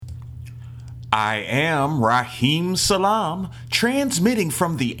I am Raheem Salam, transmitting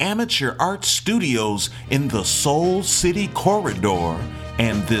from the Amateur Art Studios in the Soul City Corridor,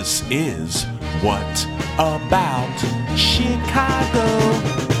 and this is What About Chicago?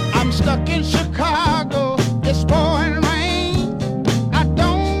 I'm stuck in Chicago, it's pouring rain. I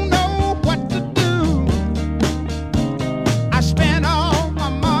don't know what to do. I spent all my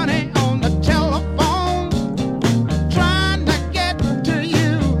money on the telephone, trying to get to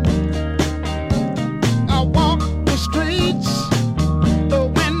you. I walk the streets,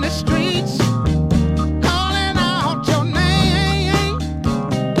 the windy streets, calling out your name.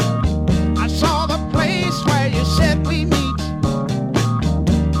 I saw the place where you said we meet,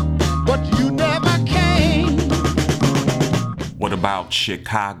 but you never came. What About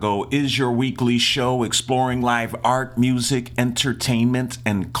Chicago is your weekly show exploring live art, music, entertainment,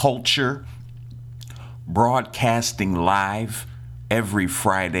 and culture. Broadcasting live every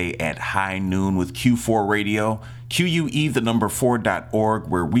Friday at high noon with Q4 Radio, QUE, the number 4.org,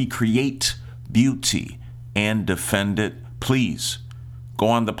 where we create beauty and defend it. Please go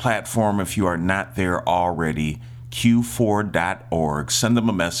on the platform if you are not there already, q4.org. Send them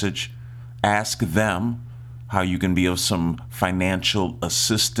a message. Ask them how you can be of some financial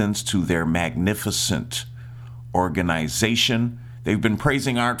assistance to their magnificent organization. They've been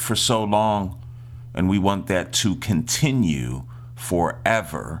praising art for so long, and we want that to continue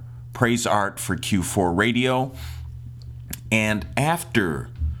forever. Praise art for Q4 Radio. And after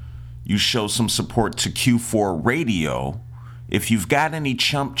you show some support to Q4 Radio, if you've got any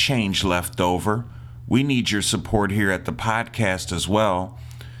chump change left over, we need your support here at the podcast as well.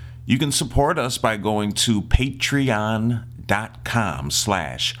 You can support us by going to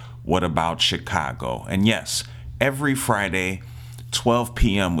patreon.com/whataboutchicago. And yes, every Friday, 12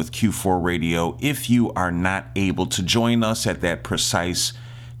 p.m. with Q4 Radio. If you are not able to join us at that precise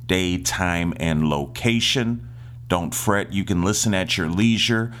day, time, and location, don't fret. You can listen at your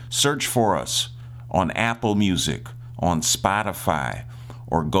leisure. Search for us on Apple Music, on Spotify,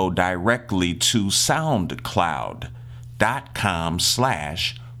 or go directly to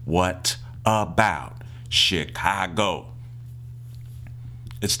soundcloud.com/whataboutchicago.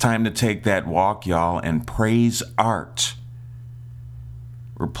 It's time to take that walk, y'all, and praise art.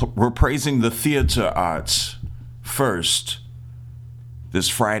 We're praising the theater arts first. This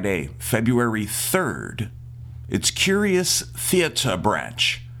Friday, February 3rd, it's Curious Theater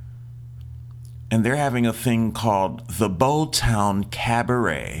Branch. And they're having a thing called the Bowtown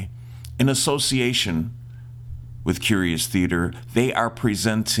Cabaret in association with Curious Theater. They are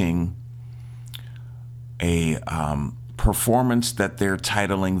presenting a performance that they're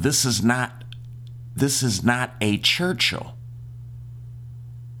titling This is Not a Churchill.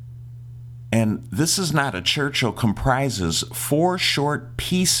 And This Is Not a Churchill comprises 4 short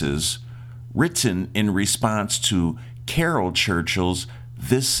pieces written in response to Caryl Churchill's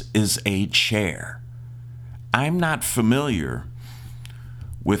This Is a Chair. I'm not familiar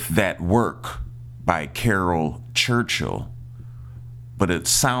with that work by Caryl Churchill, but it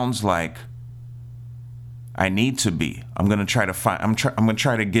sounds like I need to be. I'm going to try to find. I'm going to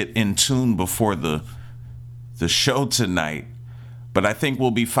try to get in tune before the show tonight, but I think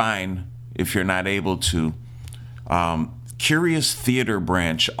we'll be fine if you're not able to. Curious Theater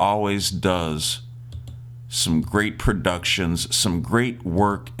Branch always does some great productions, some great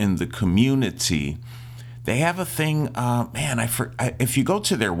work in the community. They have a thing, if you go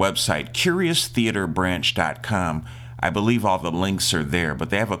to their website, curioustheaterbranch.com, I believe all the links are there, but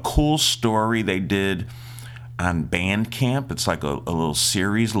they have a cool story they did on Bandcamp. It's like a little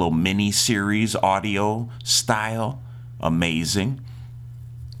series, a little mini series, audio style, amazing.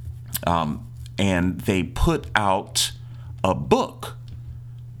 And they put out a book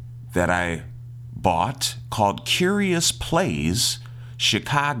that I bought called Curious Plays,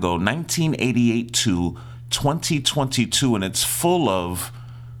 Chicago, 1988 to 2022, and it's full of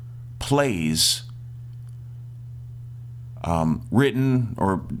plays written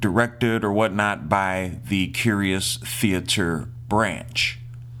or directed or whatnot by the Curious Theater Branch.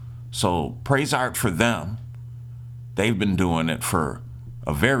 So praise art for them. They've been doing it for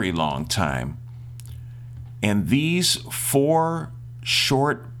a very long time. And these 4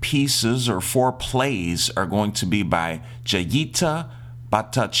 short pieces or 4 plays are going to be by Jayita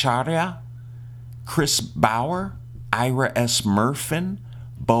Bhattacharya, Chris Bauer, Ira S. Murfin,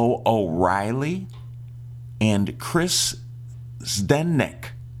 Bo O'Reilly, and Chris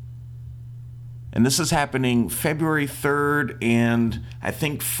Zdenek. And this is happening February 3rd and I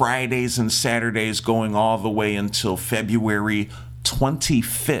think Fridays and Saturdays going all the way until February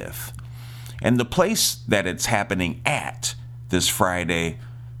 25th. And the place that it's happening at this Friday,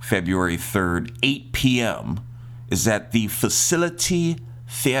 February 3rd, 8 p.m., is at the Facility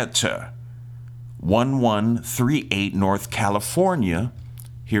Theater, 1138 North California,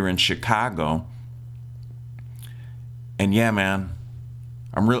 here in Chicago. And yeah, man,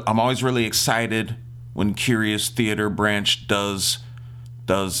 I'm always really excited when Curious Theater Branch does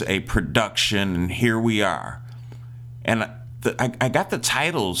a production, and here we are. And I got the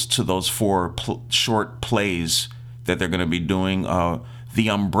titles to those 4 short plays that they're going to be doing. The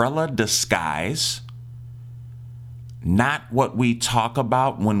Umbrella Disguise, Not What We Talk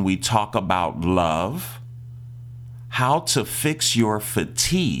About When We Talk About Love, How to Fix Your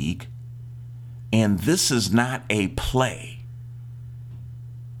Fatigue, and This Is Not a Play.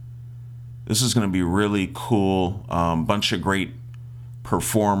 This is going to be really cool. Bunch of great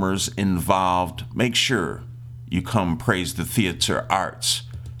performers involved. Make sure you come praise the theater arts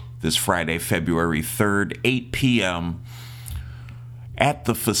this Friday, February 3rd, 8 p.m. at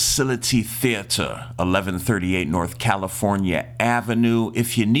the Facility Theater, 1138 North California Avenue.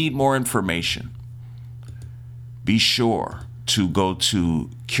 If you need more information, be sure to go to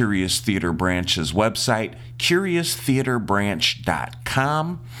Curious Theater Branch's website,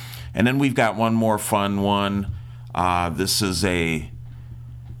 curioustheaterbranch.com. And then we've got one more fun one. This is a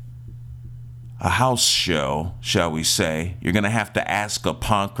house show, shall we say. You're going to have to ask a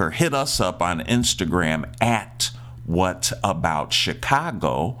punk or hit us up on Instagram at What About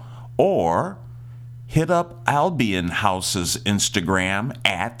Chicago, or hit up Albion House's Instagram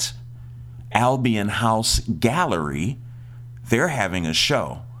at Albion House Gallery. They're having a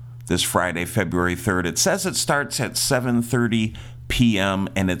show this Friday, February 3rd. It says it starts at 7:30 p.m.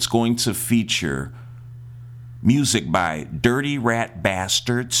 and it's going to feature music by Dirty Rat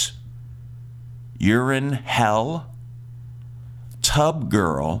Bastards, Urine Hell, Tub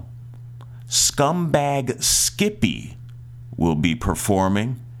Girl, Scumbag Skippy will be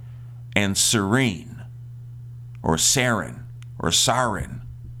performing, and Serene, or Sarin, or Sarin,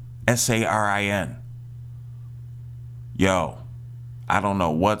 Sarin. Yo, I don't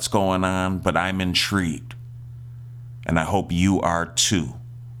know what's going on, but I'm intrigued. And I hope you are too.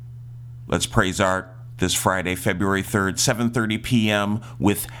 Let's praise art this Friday, February 3rd, 7:30 p.m.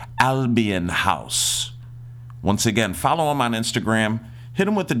 with Albion House. Once again, follow them on Instagram. Hit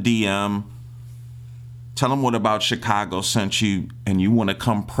them with a DM. Tell them What About Chicago sent you, and you want to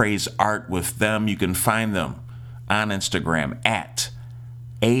come praise art with them. You can find them on Instagram at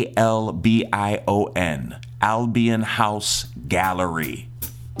ALBION, Albion House Gallery.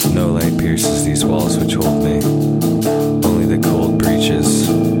 No light pierces these walls which hold me. Only the cold breaches,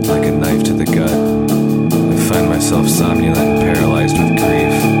 like a knife to the gut. I find myself somnolent and paralyzed with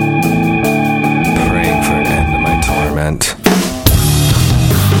grief, praying for an end to my torment.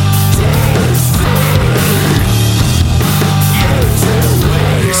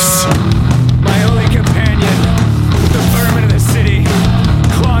 My only companion, the vermin of the city,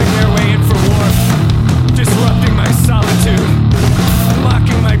 clawing their way in for warmth, disrupting my solitude,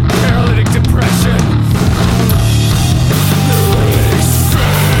 unlocking my paralytic depression.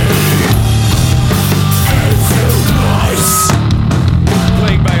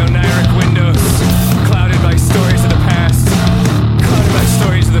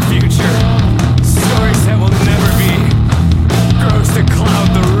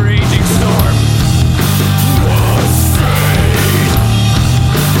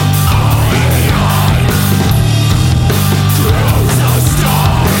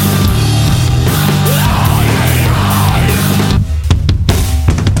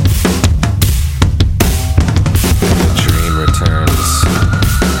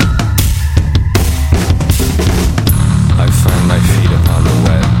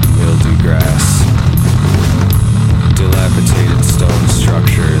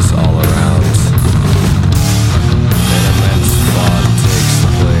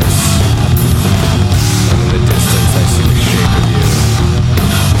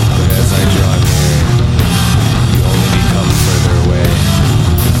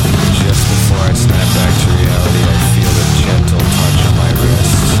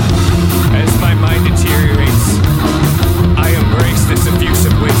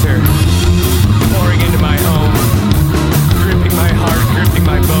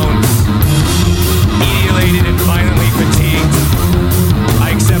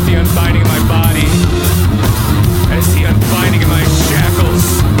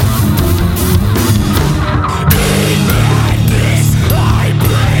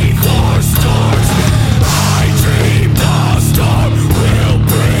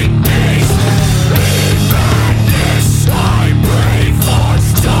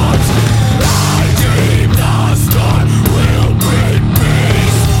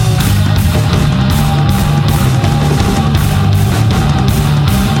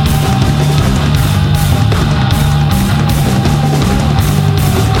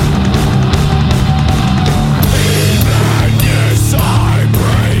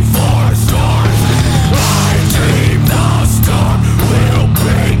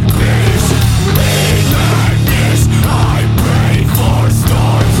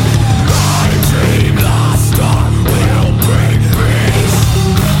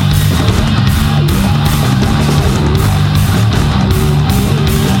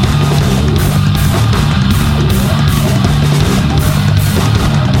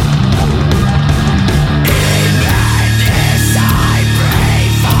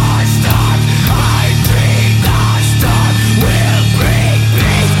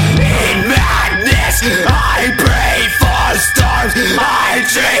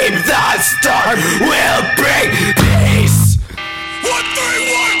 will bring peace. What they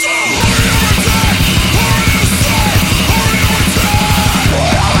want to hurry or attack, hurry or stop, hurry or attack.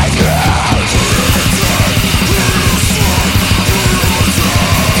 What am I doing? Hurry or attack, hurry or stop, hurry or attack.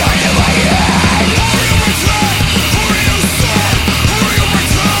 Turn to my head. Hurry or attack, hurry or stop, hurry or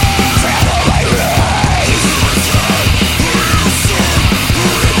attack. Travel my race. Hurry or attack, hurry or stop, hurry or attack.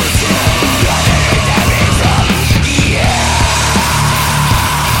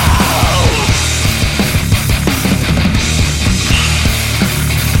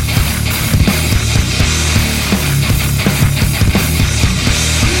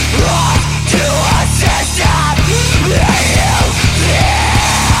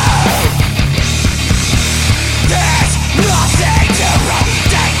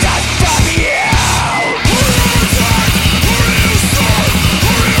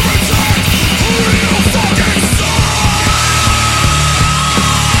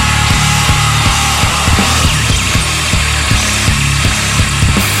 coming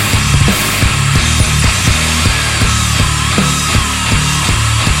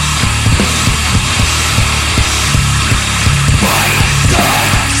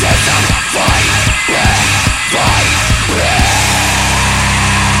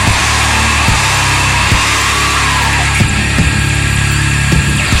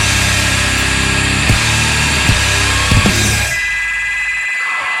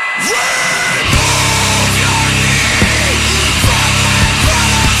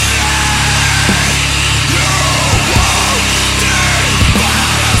from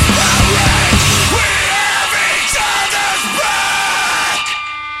you.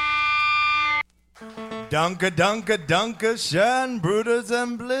 Danke, schön, Bruders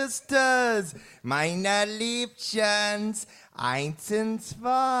and Blisters, meine Liebchens, 1 und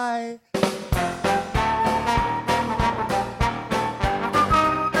 2.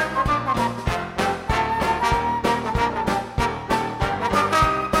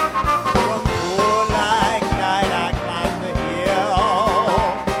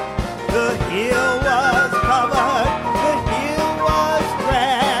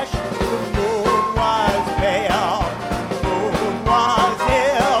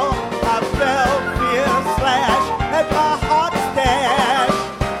 At my heart stash,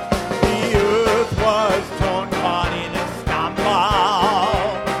 the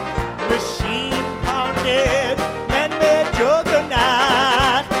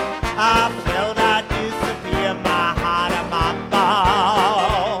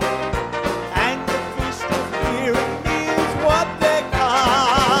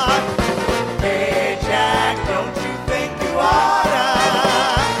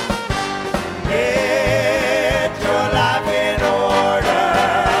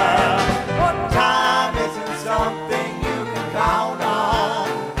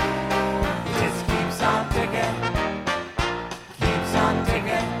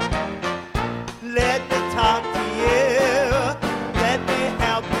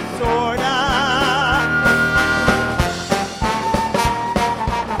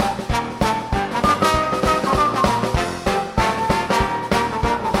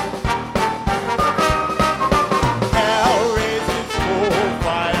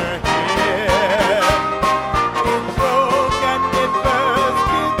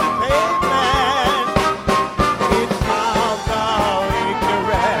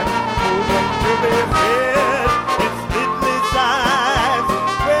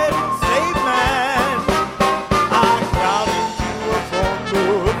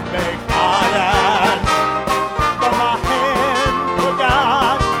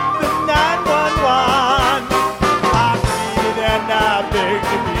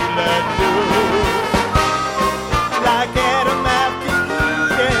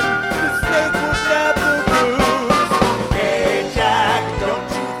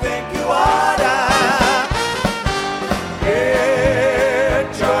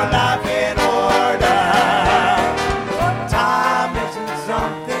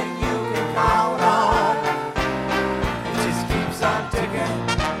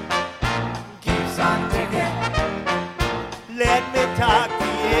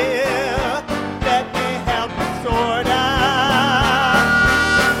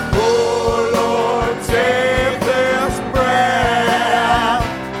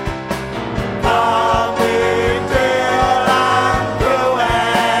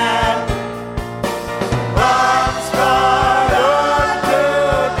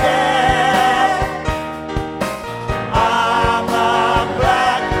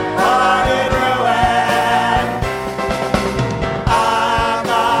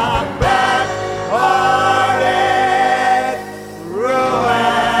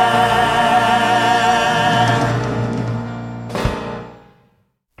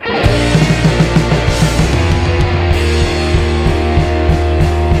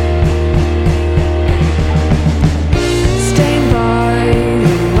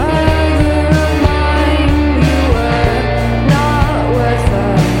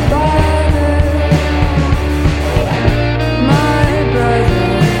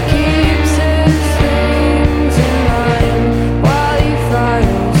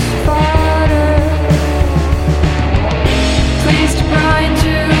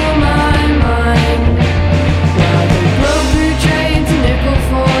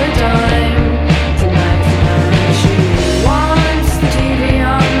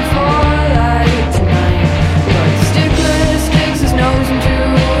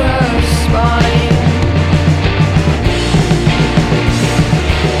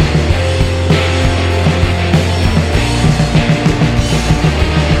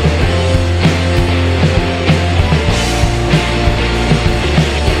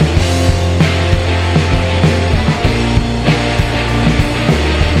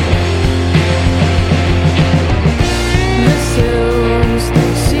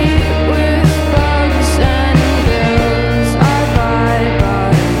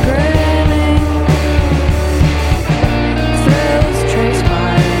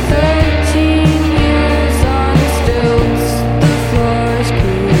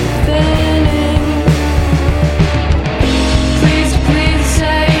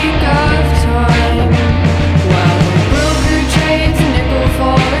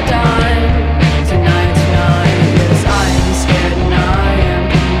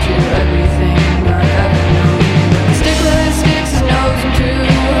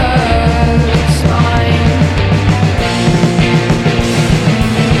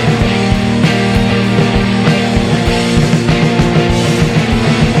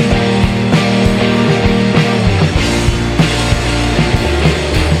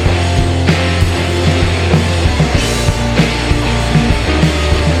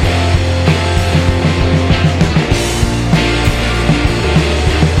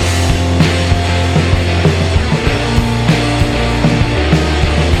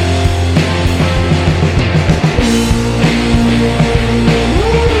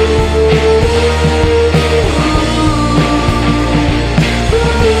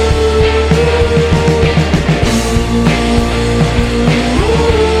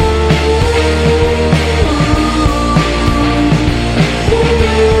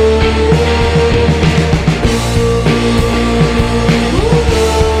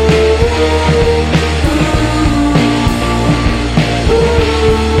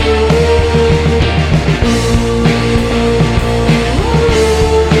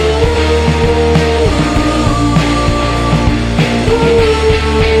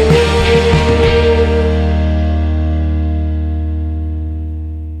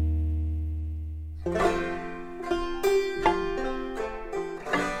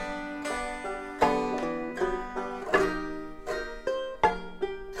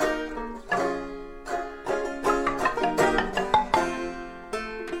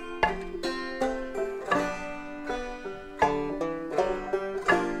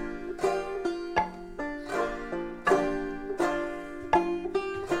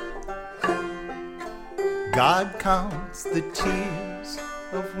God counts the tears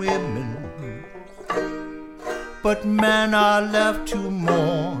of women, but men are left to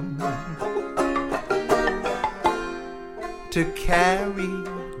mourn, to carry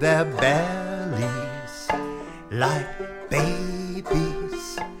their bellies like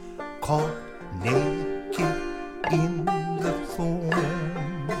babies caught naked in the thorns.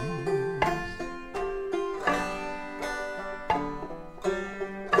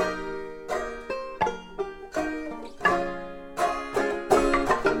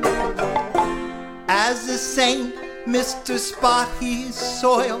 As a saint, Mr. Spot, he's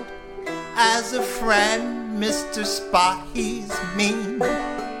soiled. As a friend, Mr. Spot, he's mean.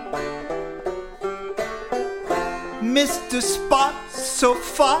 Mr. Spot, so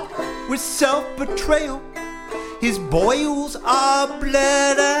fought with self-betrayal, his boils are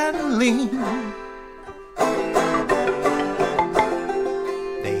bled and lean.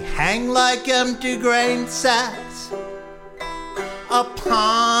 They hang like empty grain sacks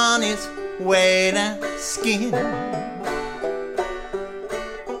upon his weight and skin.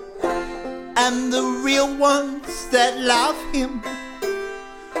 And the real ones that love him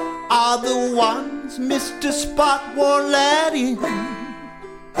are the ones Mr. Spot won't let in.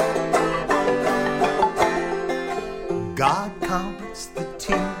 God counts the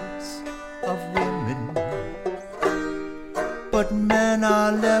tears of women, but men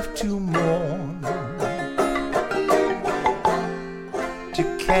are left to mourn, to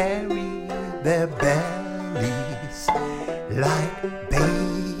carry their bellies like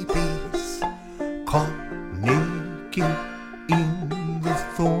babies caught naked in the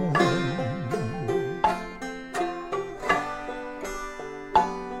thorns.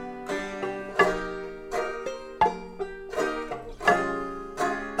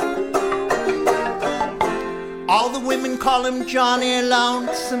 All the women call him Johnny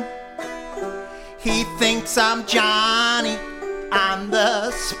Lonesome. He thinks I'm Johnny on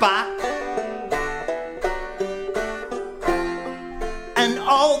the spot. And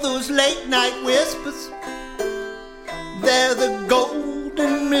all those late night whispers, they're the gold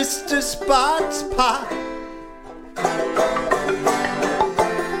in Mr. Spot's pot.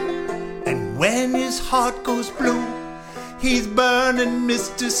 And when his heart goes blue, he's burning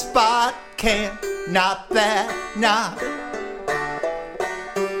Mr. Spot, can't knock that knock.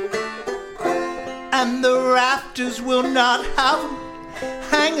 And the rafters will not have him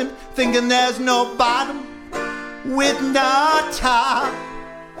hanging, thinking there's no bottom with no top.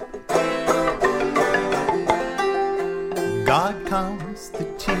 God counts the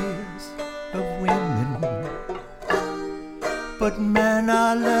tears of women, but men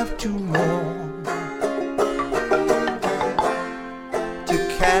are left to mourn, to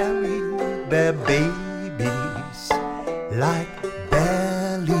carry their babies like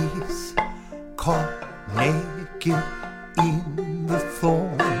bellies caught naked in the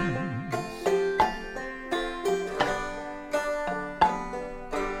thorns.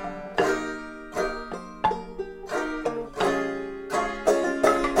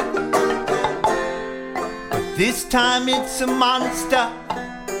 This time it's a monster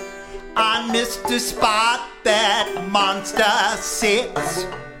on Mr. Spot. That monster sits.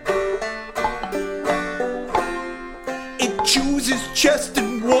 It chews his chest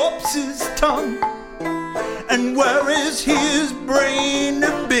and warps his tongue and worries his brain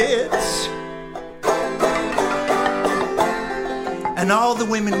to bits. And all the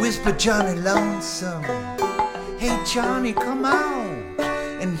women whisper, Johnny Lonesome, hey Johnny, come out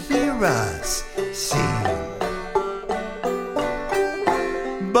and hear us sing.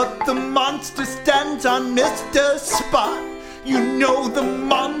 But the monster stands on Mr. Spot. You know the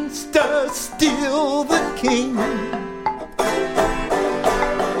monster's still the king.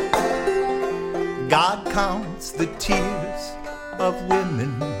 God counts the tears of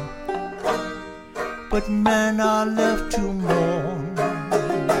women, but men are left to mourn,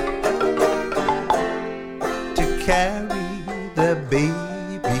 to carry their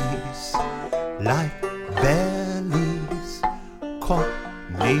babies like bellies caught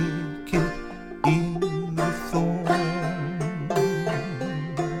naked in the thorns.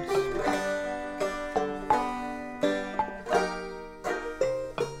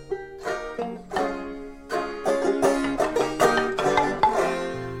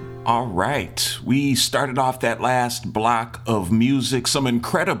 All right, we started off that last block of music, some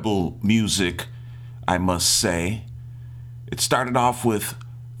incredible music, I must say. It started off with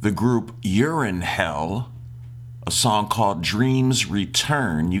the group Urine Hell, a song called Dreams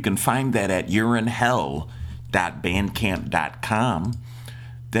Return. You can find that at urinehell.bandcamp.com.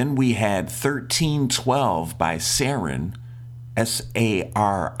 Then we had 1312 by Sarin,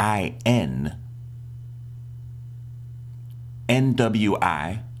 Sarin.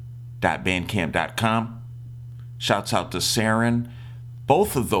 nwi.bandcamp.com. Shouts out to Saren.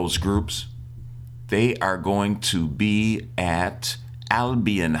 Both of those groups, they are going to be at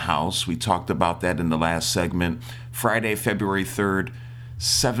Albion House. We talked about that in the last segment. Friday, February 3rd,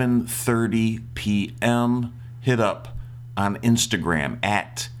 7:30 p.m. Hit up on Instagram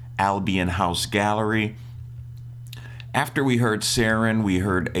at Albion House Gallery. After we heard Saren, we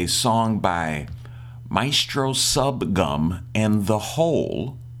heard a song by Maestro Subgum and The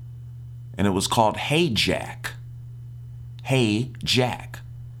Hole, and it was called Hey Jack. Hey Jack.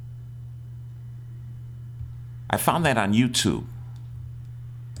 I found that on YouTube.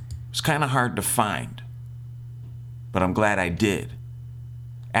 It's kind of hard to find, but I'm glad I did.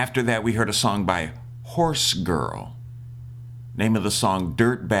 After that, we heard a song by Horse Girl. Name of the song,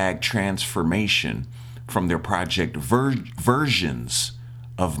 Dirtbag Transformation, from their project Versions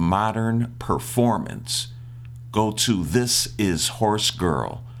of Modern Performance. Go to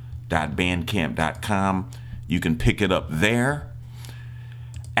thisishorseGirl.bandcamp.com. You can pick it up there.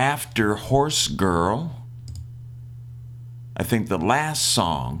 After Horse Girl, I think the last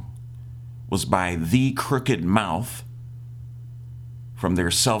song was by The Crooked Mouth from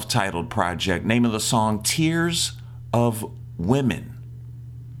their self-titled project. Name of the song, Tears of Women.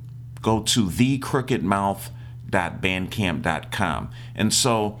 Go to thecrookedmouth.bandcamp.com. And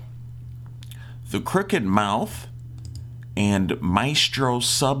so The Crooked Mouth and Maestro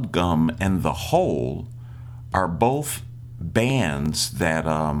Subgum and The Hole are both bands that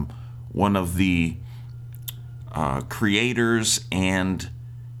one of the creators and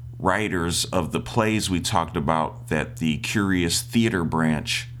writers of the plays we talked about that the Curious Theater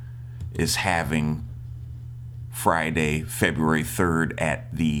branch is having Friday, February 3rd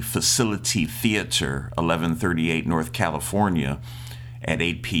at the Facility Theater, 1138 North California at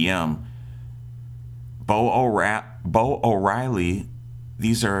 8 p.m. Bo O'Reilly,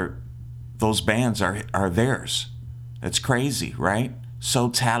 those bands are theirs. That's crazy, right? So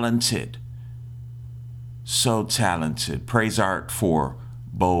talented. So talented. Praise art for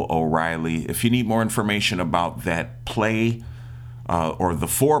Bo O'Reilly. If you need more information about that play, or the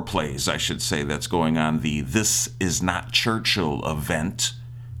 4 plays, I should say, that's going on, the This Is Not Churchill event,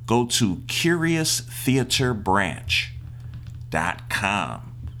 go to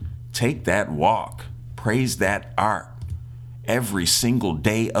CuriousTheaterBranch.com. Take that walk. Praise that art every single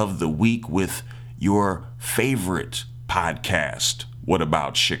day of the week with your favorite podcast, What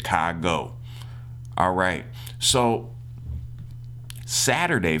About Chicago? All right. So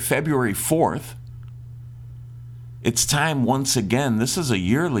Saturday, February 4th, it's time once again. This is a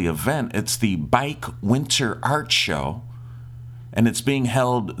yearly event. It's the Bike Winter Art Show, and it's being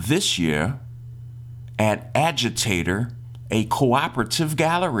held this year at Agitator, a cooperative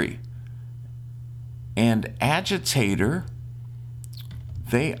gallery. And Agitator,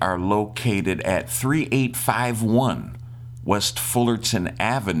 they are located at 3851 West Fullerton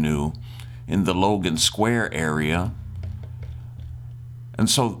Avenue in the Logan Square area. And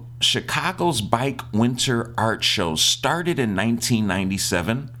so Chicago's Bike Winter Art Show started in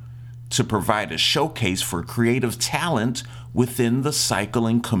 1997 to provide a showcase for creative talent within the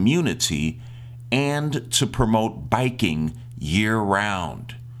cycling community and to promote biking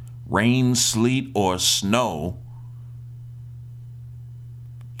year-round. Rain, sleet, or snow,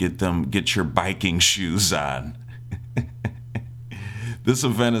 get your biking shoes on. This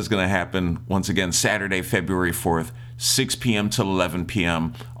event is going to happen, once again, Saturday, February 4th, 6 p.m. till 11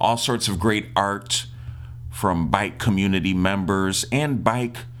 p.m. All sorts of great art from bike community members and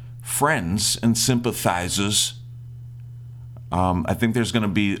bike friends and sympathizers. I think there's going to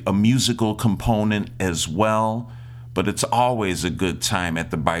be a musical component as well, but it's always a good time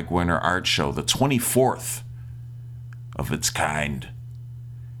at the Bike Winter Art Show, the 24th of its kind,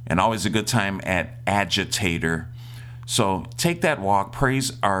 and always a good time at Agitator. So take that walk,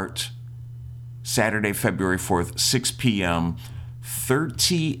 praise art, Saturday, February 4th, 6 p.m.,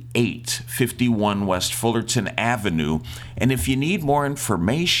 3851 West Fullerton Avenue. And if you need more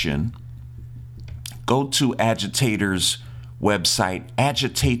information, go to Agitator's website,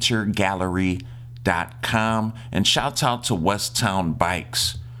 agitatorgallery.com, and shouts out to Westtown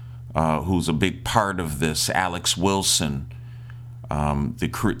Bikes, who's a big part of this. Alex Wilson,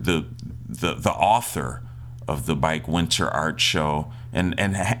 the author of the Bike Winter Art Show, and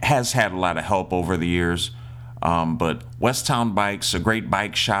has had a lot of help over the years. But Westtown Bikes, a great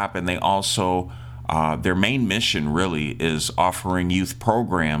bike shop, and they also, their main mission really is offering youth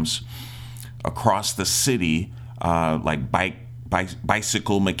programs across the city, like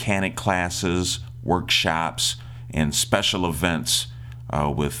bicycle mechanic classes, workshops, and special events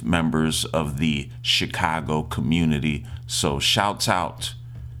with members of the Chicago community. So shouts out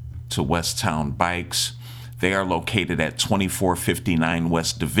to Westtown Bikes. They are located at 2459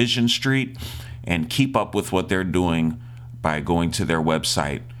 West Division Street, and keep up with what they're doing by going to their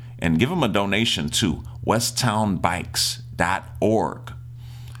website and give them a donation to westtownbikes.org.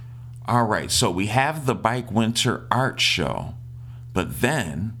 All right, so we have the Bike Winter Art Show, but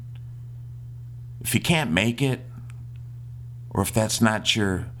then if you can't make it, or if that's not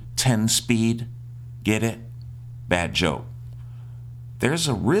your 10 speed, get it? Bad joke. There's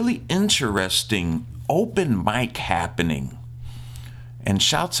a really interesting open mic happening. And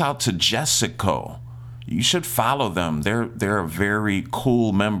shouts out to Jessica. You should follow them. They're a very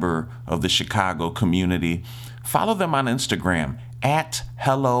cool member of the Chicago community. Follow them on Instagram at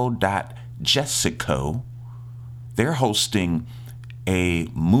hello.jessico. They're hosting a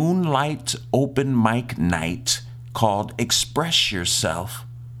moonlight open mic night called Express Yourself.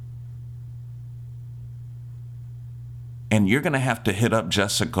 And you're going to have to hit up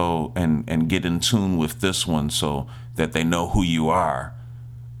Jessica and get in tune with this one so that they know who you are.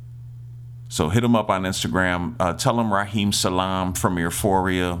 So hit them up on Instagram. Tell them Raheem Salam from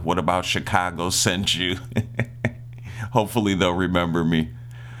Euphoria, What About Chicago, sent you. Hopefully they'll remember me.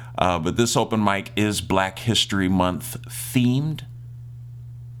 But this open mic is Black History Month themed.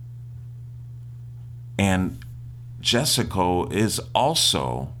 And Jessica is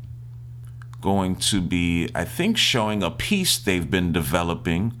also going to be, I think, showing a piece they've been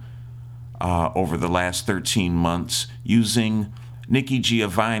developing over the last 13 months using Nikki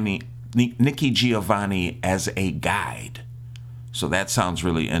Giovanni as a guide. So that sounds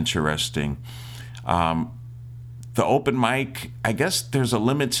really interesting. The open mic, I guess there's a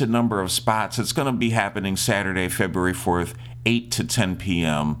limited number of spots. It's going to be happening Saturday, February 4th, 8 to 10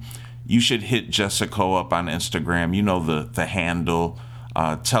 p.m. You should hit Jessica up on Instagram. You know the handle.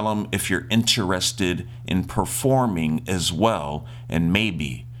 Tell them if you're interested in performing as well, and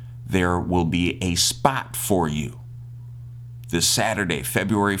maybe there will be a spot for you. This Saturday,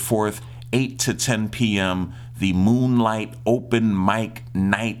 February 4th, 8 to 10 p.m., the Moonlight Open Mic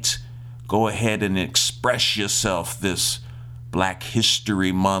Night. Go ahead and express yourself this Black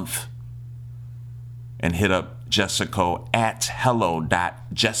History Month and hit up Jessica at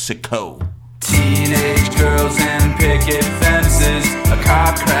hello.jessico. Teenage girls and picket fences, a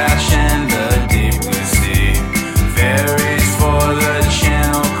car crash and the deep blue sea. Ferries for the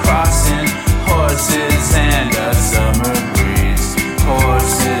channel crossing, horses and a summer breeze.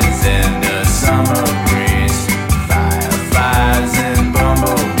 Horses and a summer breeze. Fireflies and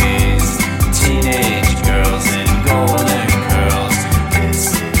bumblebees. Teenage girls and golden curls.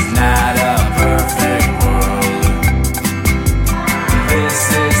 This is not a perfect world.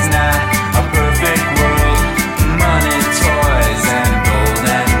 This is not a perfect world. Money, toys, and gold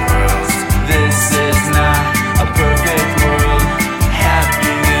and pearls. This is not a perfect world.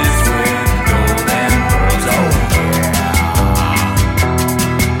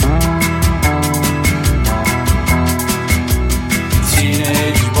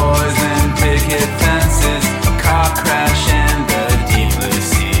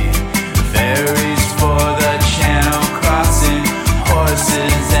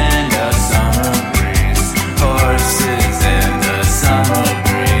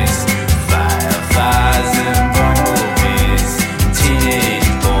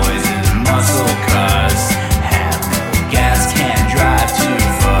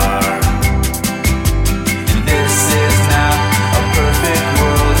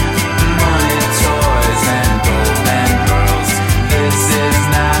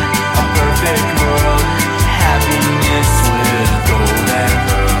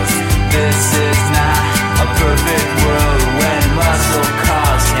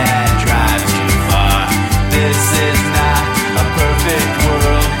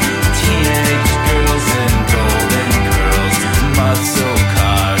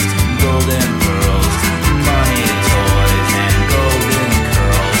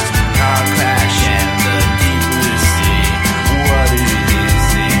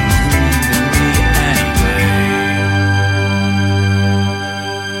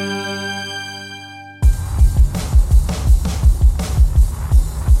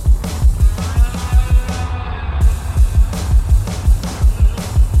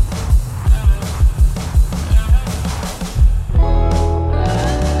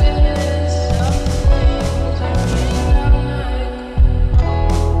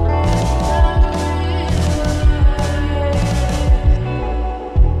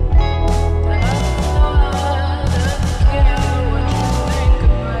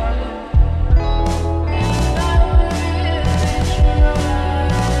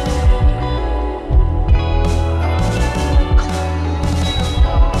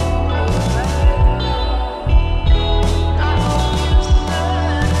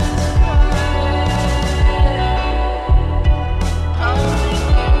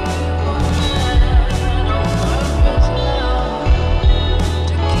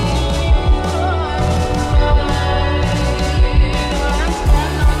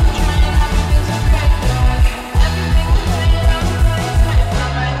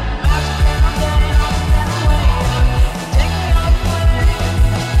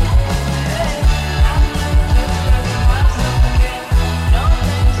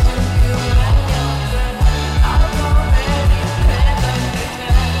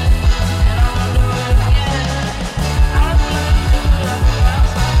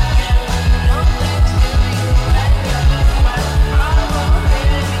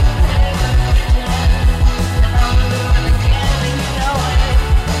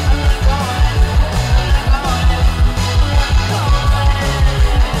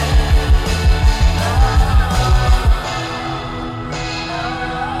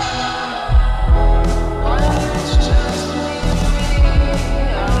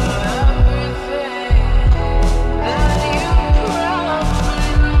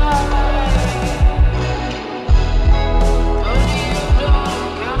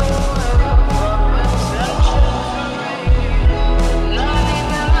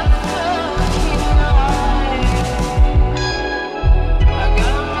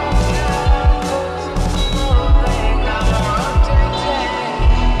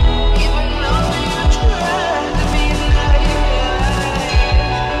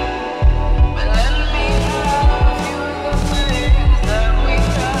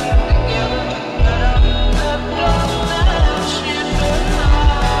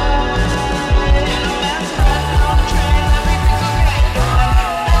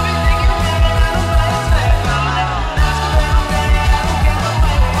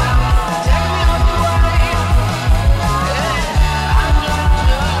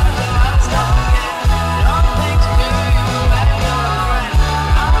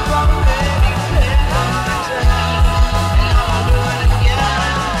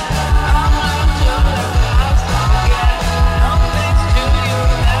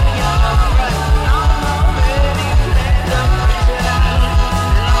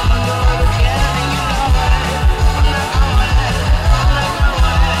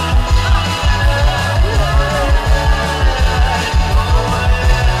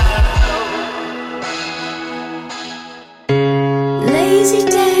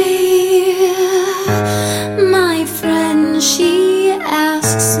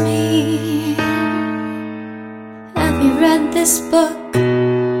 asks me, have you read this book?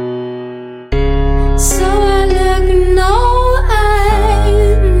 So I look, no,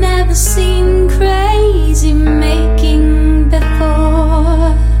 I've never seen crazy making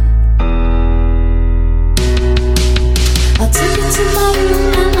before. I took it to my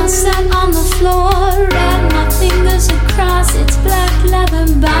room and I sat on the floor, ran my fingers across its black leather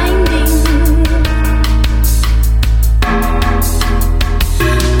binding.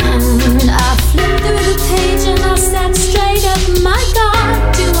 And I flipped through the page and I sat straight up. My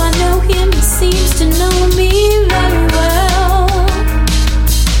God, do I know him? He seems to know me very well.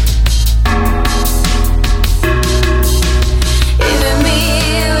 Even me,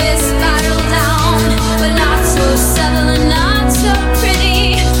 we spiral down, but not so subtle and not so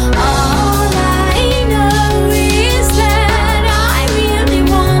pretty. All I know is that I really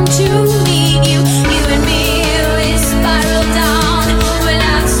want to meet you. You and me, we spiral down, but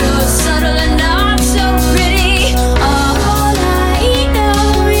not so subtle and not so pretty. All I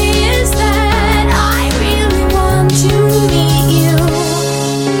know is that I really want to meet you.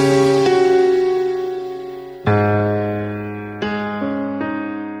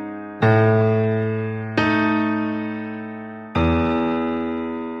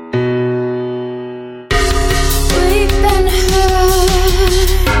 We've been hurt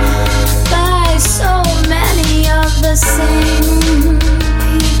by so many of the same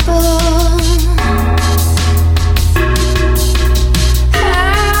people.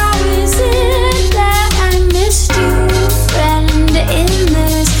 How is it that I missed you, friend, in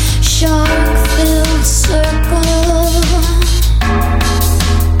this shark-filled circle?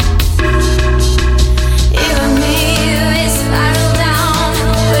 You and me, we spiral down,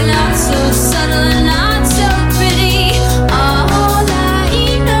 we're not so subtle and not so pretty. All I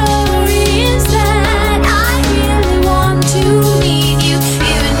know is that I really want to meet you. You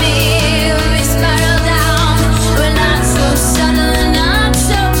and me, we spiral down, we're not so subtle and not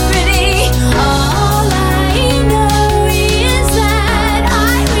so pretty. All I know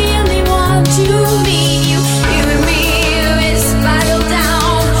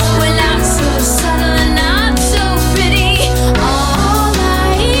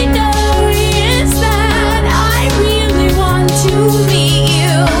is that I really want to meet you. You and me,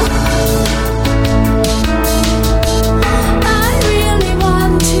 we spiral down, we're not so subtle and not so pretty. All I know is that I really want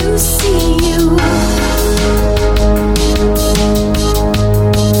to meet you. I really want to see you.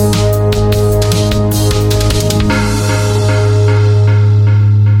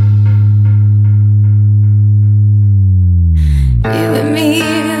 You and me,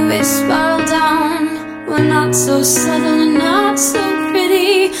 we spiral down. We're not so subtle and not so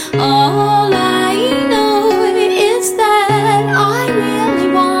pretty. All I know is that I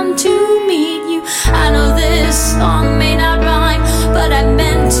really want to meet you. I know this song may not rhyme, but I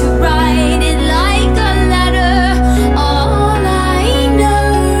meant to write it like a letter. All I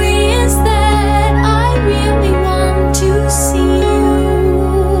know is that I really want to see you.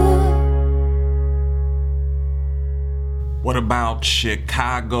 What about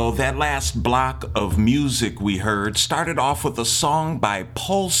Chicago? That last block of music we heard started off with a song by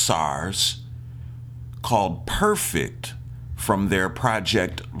Pulsars called Perfect from their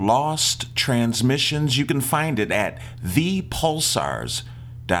project Lost Transmissions. You can find it at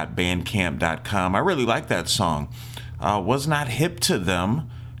thepulsars.bandcamp.com. I really like that song. Was not hip to them.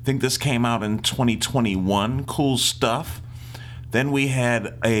 I think this came out in 2021. Cool stuff. Then we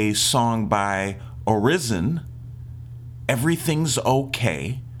had a song by Orison, Everything's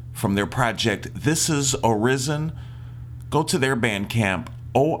Okay, from their project This Is Orison. Go to their Bandcamp,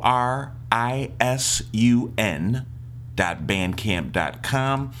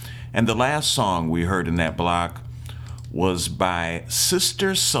 orisun.bandcamp.com. And the last song we heard in that block was by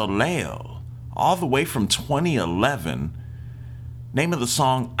Sister Soleil, all the way from 2011. Name of the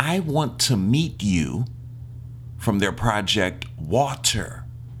song, I Want to Meet You, from their project Water.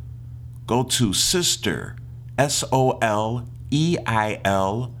 Go to Sister, SOLEIL,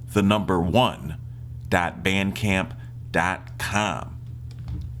 1.bandcamp.com.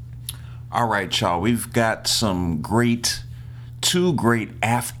 All right, y'all, we've got some two great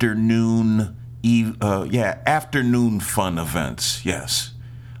afternoon fun events. Yes,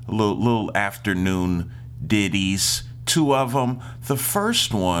 a little afternoon ditties, two of them. The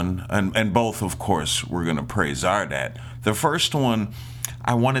first one, and both, of course, we're going to praise Ardat. The first one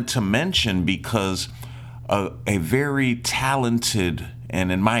I wanted to mention because a very talented and,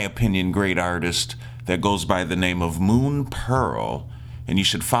 in my opinion, great artist that goes by the name of Moon Pearl, and you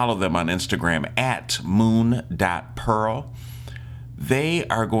should follow them on Instagram at moon.pearl. They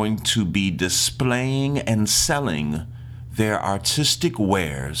are going to be displaying and selling their artistic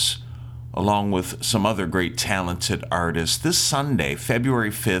wares along with some other great talented artists this Sunday,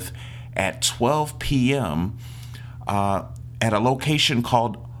 February 5th at 12 p.m. At a location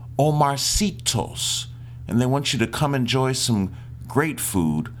called Omarcitos. And they want you to come enjoy some great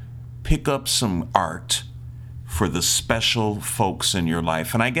food, pick up some art for the special folks in your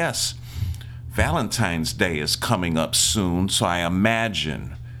life. And I guess Valentine's Day is coming up soon, so I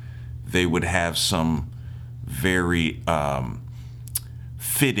imagine they would have some very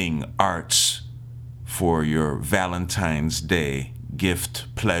fitting arts for your Valentine's Day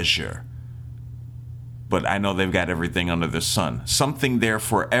gift pleasure. But I know they've got everything under the sun. Something there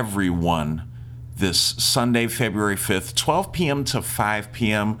for everyone this Sunday, February 5th, 12 p.m. to 5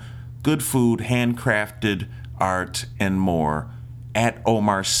 p.m. Good food, handcrafted art, and more at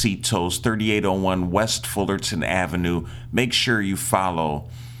Omarcitos, 3801 West Fullerton Avenue. Make sure you follow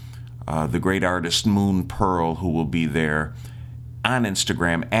the great artist Moon Pearl, who will be there on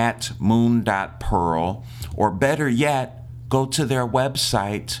Instagram at moon.pearl, or better yet, go to their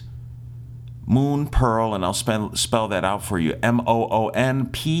website, Moon Pearl, and I'll spell that out for you, MOONPERL,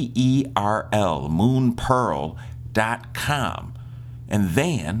 moonpearl.com. And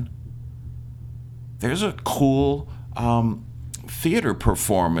then there's a cool theater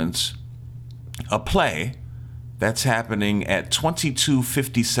performance, a play that's happening at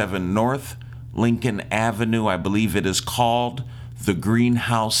 2257 North Lincoln Avenue. I believe it is called the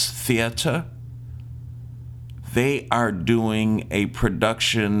Greenhouse Theater. They are doing a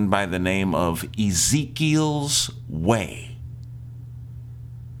production by the name of Ezekiel's Way.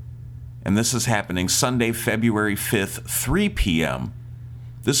 And this is happening Sunday, February 5th, 3 p.m.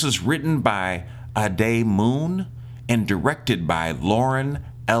 This is written by Ade Moon and directed by Lauren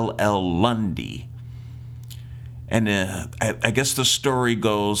L.L. Lundy. And I guess the story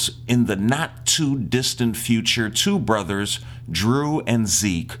goes, in the not too distant future, two brothers, Drew and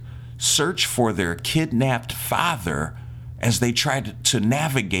Zeke, search for their kidnapped father as they try to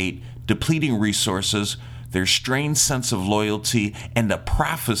navigate depleting resources, their strained sense of loyalty, and a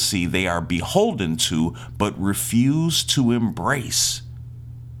prophecy they are beholden to but refuse to embrace.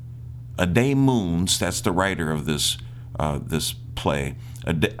 Ade Moons, that's the writer of this play,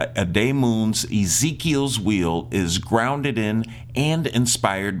 Ade Moon's Ezekiel's Wheel is grounded in and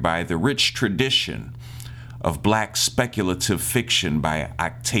inspired by the rich tradition of black speculative fiction by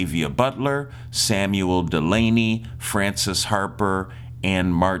Octavia Butler, Samuel Delany, Francis Harper,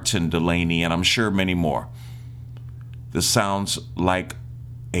 and Martin Delany, and I'm sure many more. This sounds like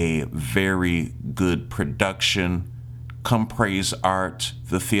a very good production. Come praise art,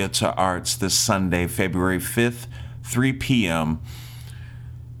 the theater arts, this Sunday, February 5th, 3 p.m.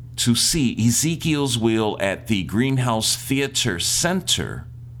 to see Ezekiel's Wheel at the Greenhouse Theater Center,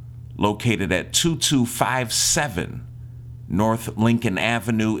 located at 2257 North Lincoln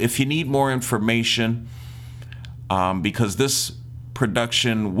Avenue. If you need more information, because this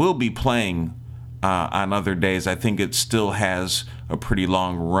production will be playing on other days, I think it still has a pretty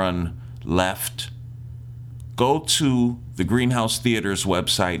long run left. Go to the Greenhouse Theater's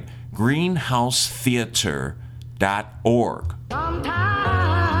website, greenhousetheater.org.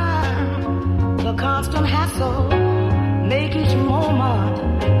 Sometimes the constant hassle make each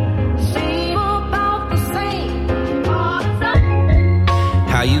moment seem about the same.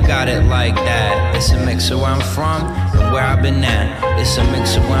 How you got it like that? It's a mix of where I'm from and where I've been at. It's a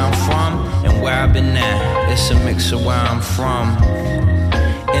mix of where I'm from and where I've been at. It's a mix of where I'm from.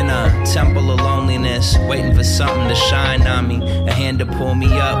 In a temple of loneliness, waiting for something to shine on me. A hand to pull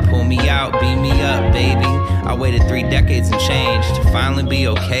me up, pull me out, beat me up, baby. I waited 3 decades and change to finally be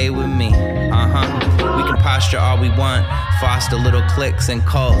okay with me. We can posture all we want, foster little cliques and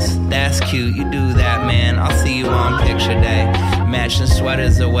cults. That's cute, you do that, man. I'll see you on picture day. Matching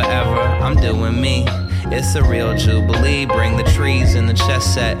sweaters or whatever, I'm doing me. It's a real jubilee. Bring the trees in the chess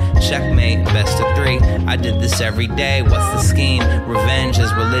set. Checkmate, best of 3. I did this every day. What's the scheme? Revenge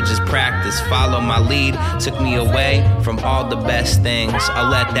is religious practice. Follow my lead. Took me away from all the best things. I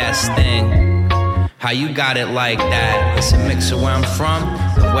let that sting. How you got it like that? It's a mix of where I'm from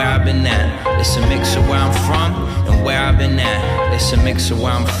and where I've been at. It's a mix of where I'm from and where I've been at. It's a mix of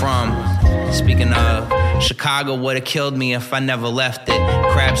where I'm from. Speaking of, Chicago would've killed me if I never left it.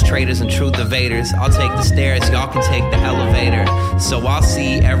 Crabs, traders, and truth evaders. I'll take the stairs, y'all can take the elevator. So I'll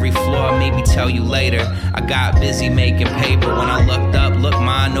see every floor, maybe tell you later. I got busy making paper. When I looked up, look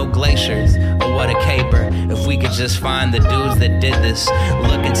mine, no glaciers. Oh, what a caper. If we could just find the dudes that did this.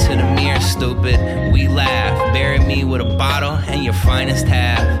 Look into the mirror, stupid. We laugh. Bury me with a bottle and your finest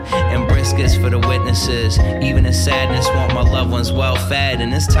half. Embrace caskets for the witnesses. Even in sadness, want my loved ones well fed. In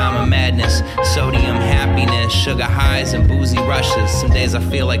this time of madness, sodium happiness, sugar highs and boozy rushes. Some days I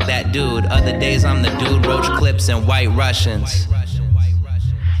feel like that dude, other days I'm the dude, roach clips and white Russians.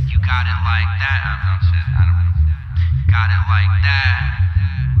 You got it like that. Got it like that.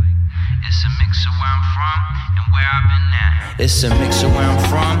 It's a mix of where I'm from and where I've been at. It's a mix of where I'm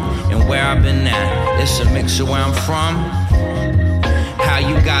from and where I've been at. It's a mix of where I'm from. How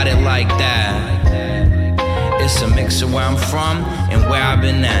you got it like that? It's a mix of where I'm from and where I've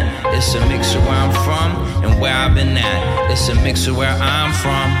been at. It's a mix of where I'm from and where I've been at. It's a mix of where I'm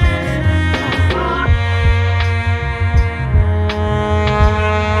from.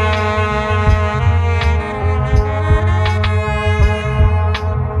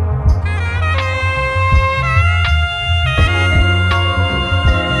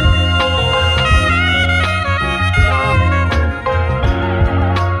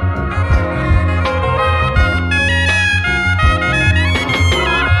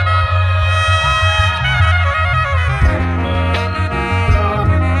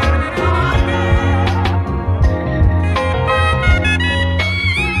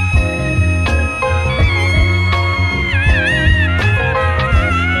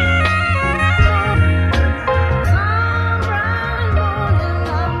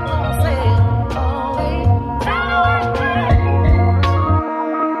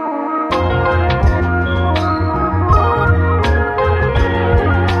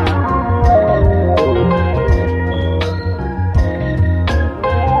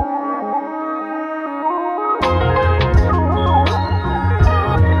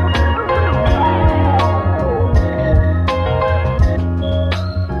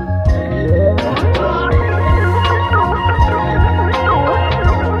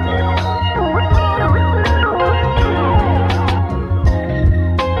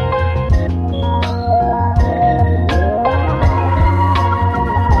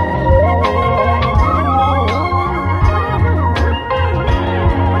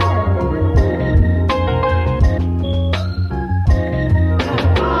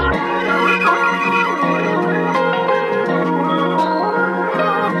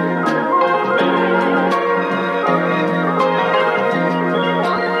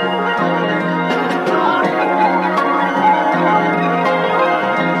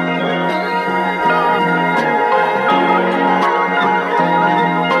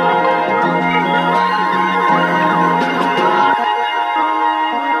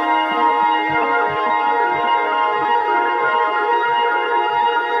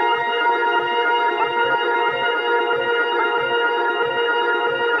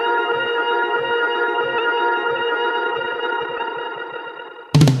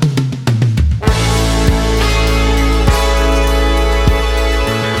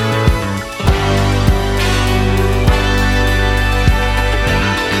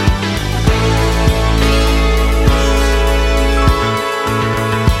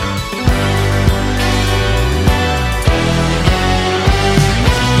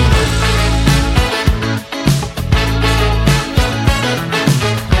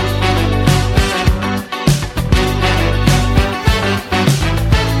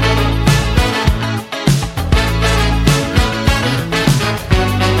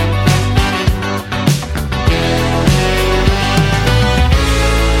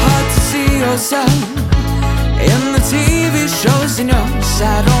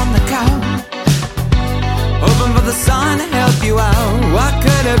 sat on the couch, hoping for the sun to help you out. What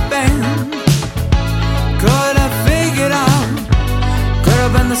could have been? Could have figured out. Could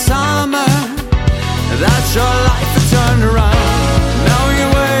have been the summer that your life had turned around. Now you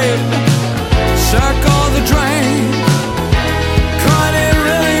wait, circle the drain. Could it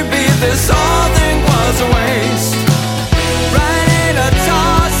really be this whole thing was a waste? Ready to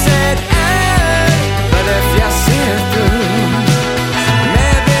toss it in, but if you see it through,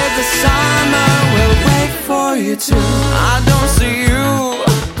 maybe the summer will wait for you too. I don't see you,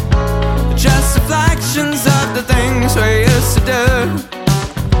 just reflections of the things we used to do.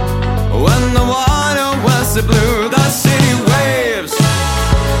 When the water was the blue, the city waves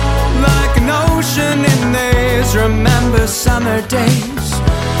like an ocean in days. Remember summer days,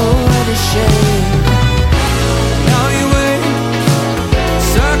 oh what a shame. Now you wait,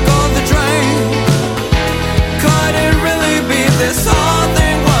 circle the drain. Could it really be this whole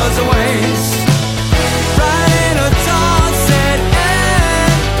thing was a waste? Ready to toss it in,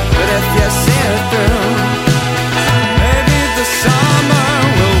 but if you see it through, maybe the summer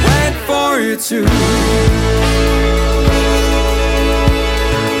will wait for you too.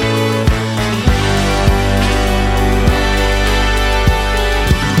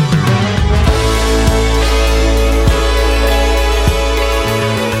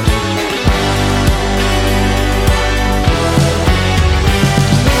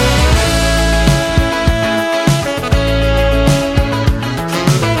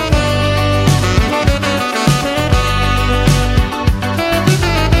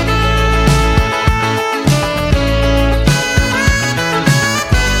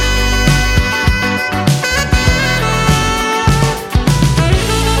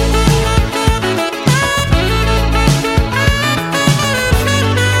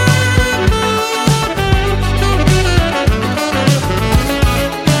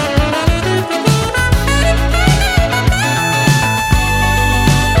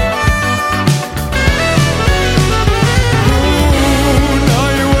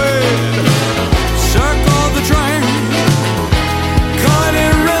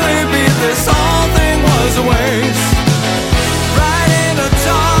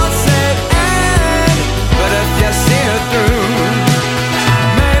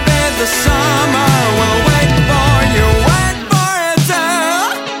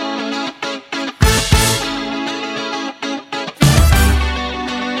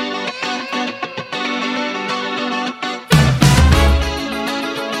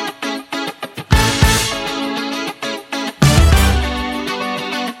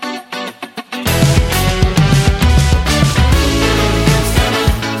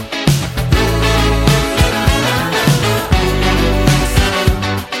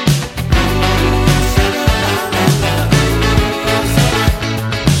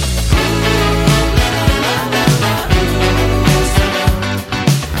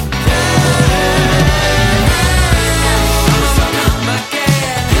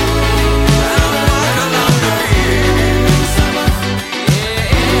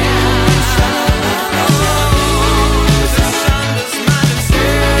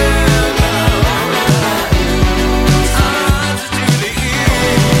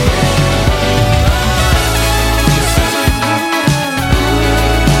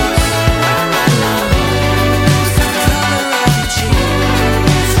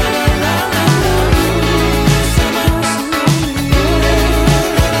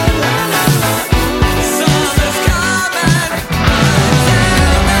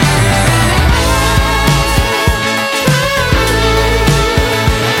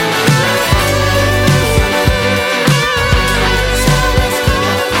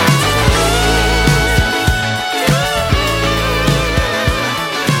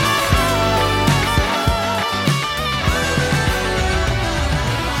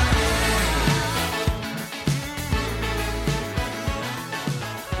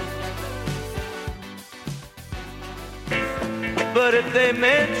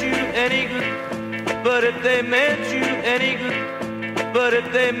 you any good, but if they meant you any good, but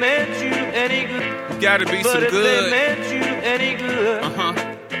if they meant you any good, gotta be but some if good. they meant you any good,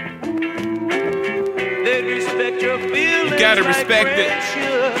 they'd respect your feelings. You gotta like respect it. red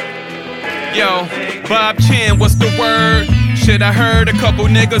sugar. Yo, Bob Chin, what's the word? Shit, I heard a couple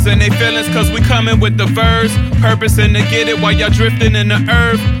niggas and they feelings cause we coming with the verse. Purposing to get it while y'all drifting in the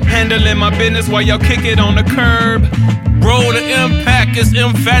earth. Handling my business while y'all kick it on the curb. Bro, the impact is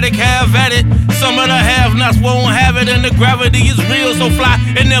emphatic, have at it. Some of the have-nots won't have it, and the gravity is real, so fly.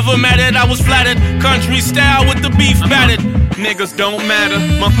 It never mattered, I was flattered. Country style with the beef battered. Niggas don't matter,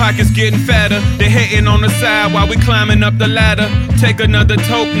 my pockets getting fatter. They hating on the side while we climbing up the ladder. Take another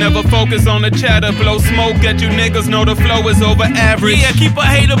toke, never focus on the chatter. Blow smoke at you niggas, know the flow is over average. Yeah, keep a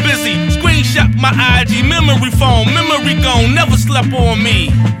hater busy. Screenshot my IG, memory phone, memory gone, never slept on me.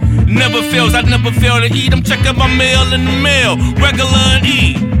 Never fails, I never fail to eat. I'm checking my mail in the mail, regular and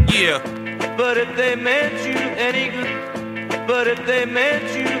eat. Yeah. But if they meant you any good, but if they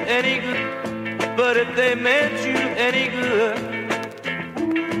meant you any good, but if they meant you any good.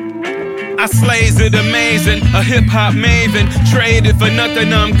 I slays it amazing, a hip-hop maven. Traded for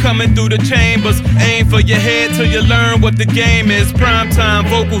nothing, I'm coming through the chambers. Aim for your head till you learn what the game is. Primetime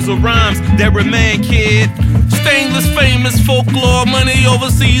vocals or rhymes that remain, kid. Stainless, famous folklore, money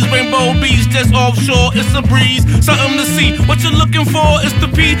overseas, Rainbow Beach, just offshore, it's a breeze, something to see. What you looking for? It's the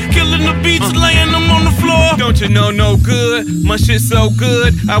P, killing the beats, laying them on the floor. Don't you know no good? My shit so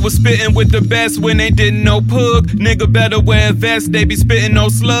good. I was spitting with the best when they didn't know pug. Nigga better wear a vest, they be spitting no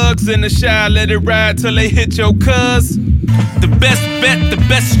slugs in the shy, let it ride till they hit your cuz. The best bet, the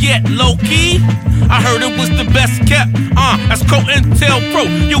best yet, low key. I heard it was the best kept. That's COINTEL Pro.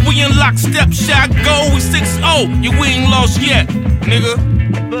 Yeah, we in lockstep, shot go. We 6-0. Yeah, we ain't lost yet,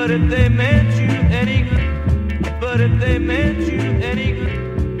 nigga. But if they meant you any good, but if they meant you any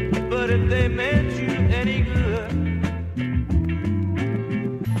good, but if they meant you any good.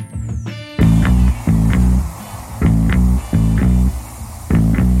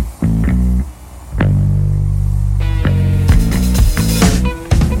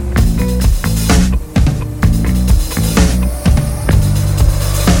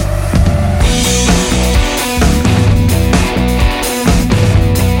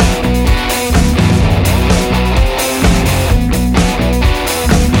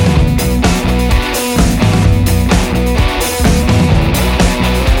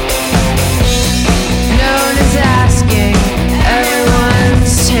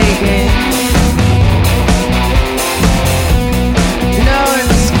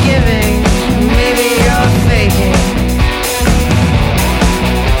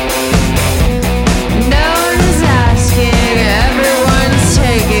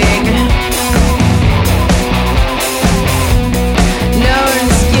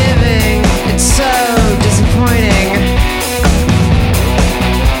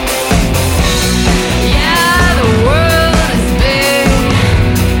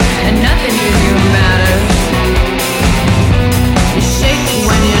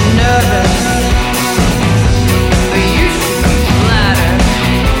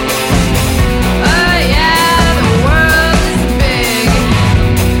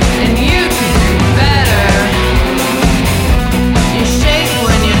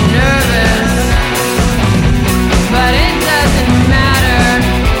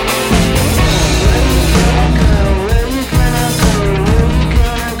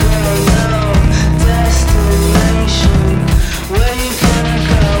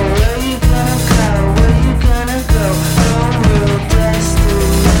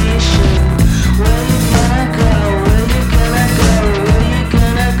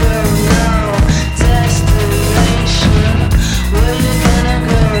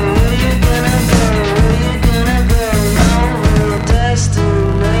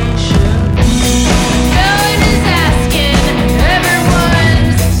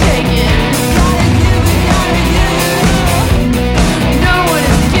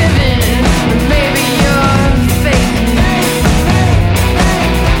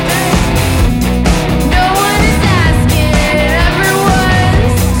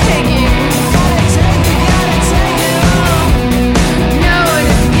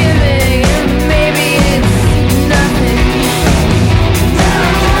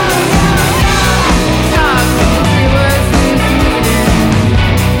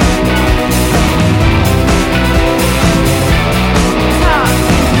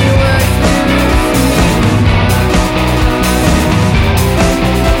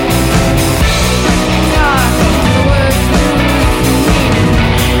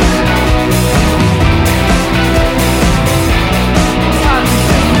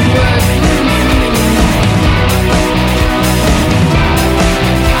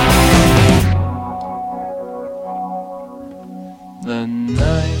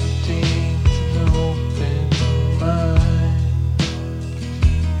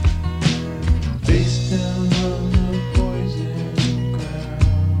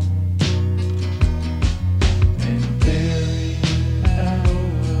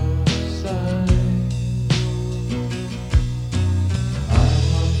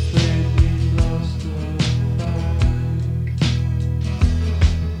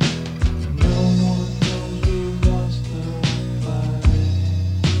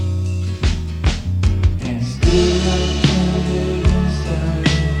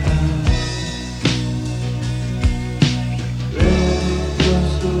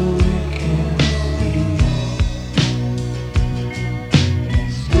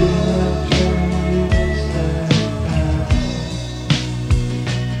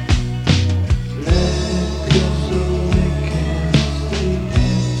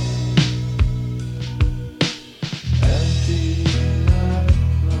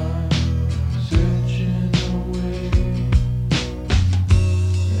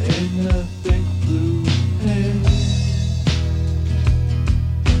 in the thick blue haze,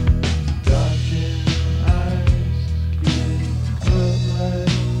 dodging eyes, getting cut like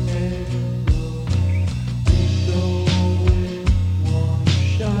arrows, we go in one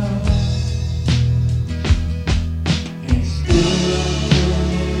shot, and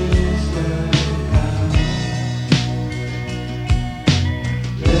still inside out.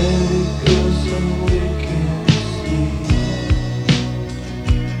 Let it go so we can sleep.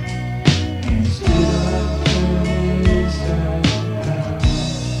 And still I turn inside out.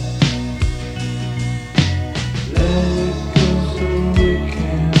 Let it go so we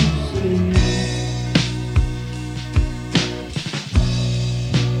can sleep.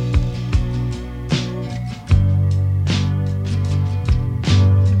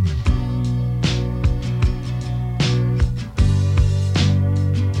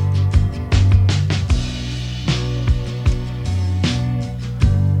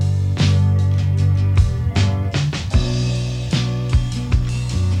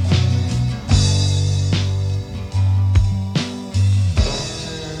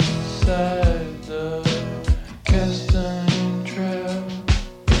 Inside the casting trap,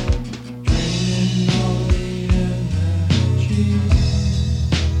 draining all the energy.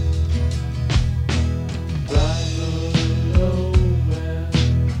 Blind below when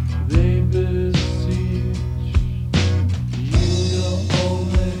they besiege, you the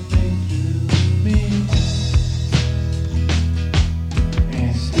only thing to me,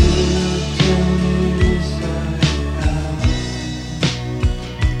 and still turning inside out.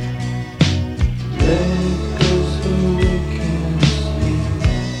 Let it go so we can sleep.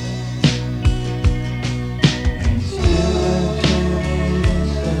 And still I turn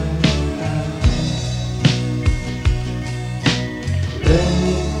inside out. Let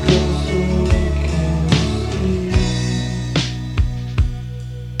it go so we can sleep.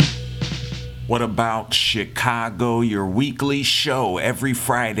 What about Chicago, your weekly show every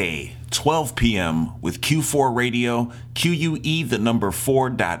Friday, 12 p.m. with Q4 Radio, QUE, the number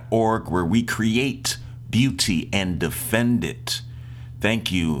 4.org, where we create beauty and defend it.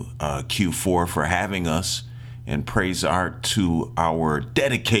 Thank you, Q4, for having us, and praise art to our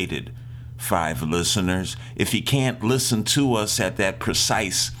dedicated 5 listeners. If you can't listen to us at that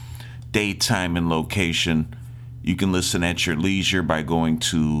precise daytime and location, you can listen at your leisure by going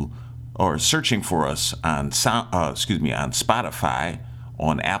to or searching for us on on Spotify,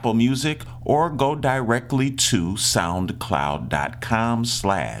 on Apple Music, or go directly to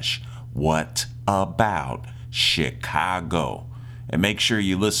soundcloud.com/whataboutchicago. And make sure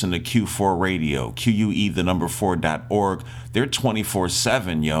you listen to Q4 Radio, QUE, the number 4.org. They're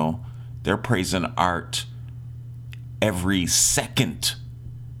 24/7, yo. They're praising art every second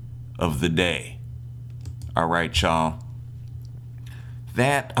of the day. All right, y'all.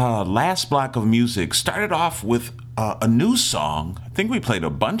 That last block of music started off with a new song. I think we played a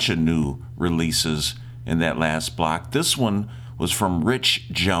bunch of new releases in that last block. This one was from Rich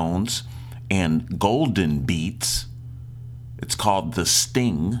Jones and Golden Beats. It's called The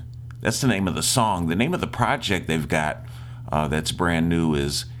Sting. That's the name of the song. The name of the project they've got that's brand new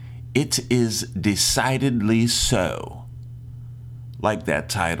is It Is Decidedly So. Like that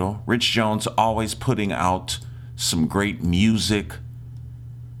title. Rich Jones always putting out some great music.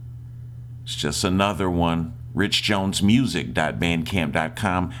 It's just another one.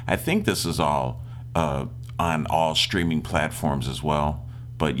 richjonesmusic.bandcamp.com. I think this is all on all streaming platforms as well.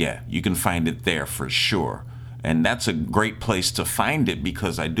 But yeah, you can find it there for sure. And that's a great place to find it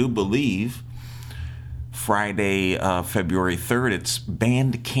because I do believe Friday, February 3rd, it's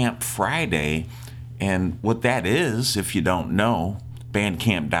Bandcamp Friday. And what that is, if you don't know,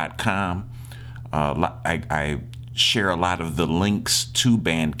 bandcamp.com, I share a lot of the links to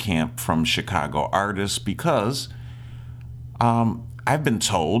Bandcamp from Chicago artists because I've been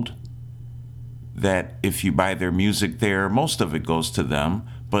told that if you buy their music there, most of it goes to them.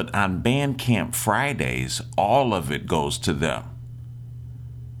 But on Bandcamp Fridays, all of it goes to them.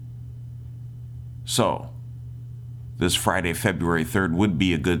 So, this Friday, February 3rd, would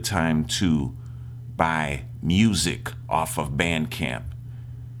be a good time to buy music off of Bandcamp.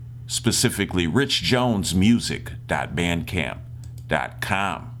 Specifically,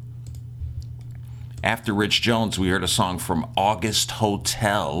 richjonesmusic.bandcamp.com. After Rich Jones, we heard a song from August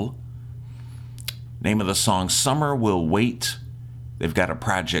Hotel. Name of the song, Summer Will Wait. They've got a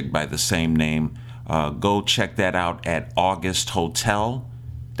project by the same name. Go check that out at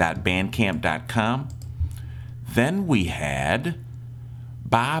augusthotel.bandcamp.com. Then we had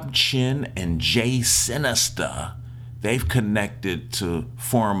Bob Chin and Jay Sinister. They've connected to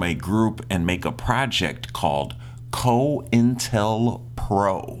form a group and make a project called COINTEL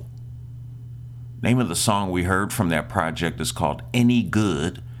Pro. Name of the song we heard from that project is called Any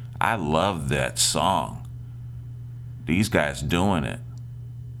Good. I love that song. These guys doing it.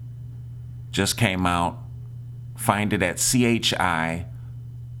 Just came out. Find it at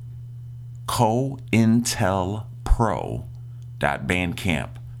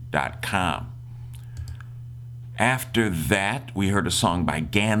CHI.cointelpro.bandcamp.com. After that, we heard a song by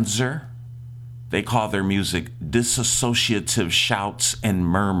Ganser. They call their music Disassociative Shouts and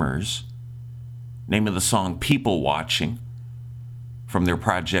Murmurs. Name of the song People Watching. From their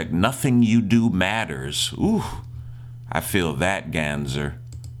project Nothing You Do Matters. Ooh, I feel that, Ganser.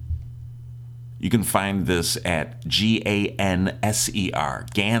 You can find this at Ganser,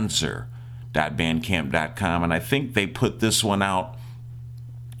 Ganser.bandcamp.com. And I think they put this one out,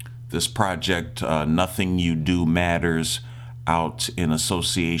 this project, Nothing You Do Matters, out in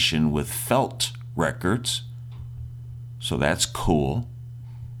association with Felt Records. So that's cool.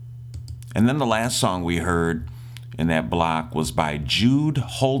 And then the last song we heard in that block was by Jude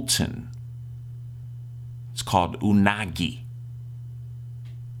Holton. It's called Unagi.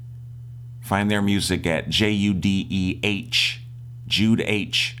 Find their music at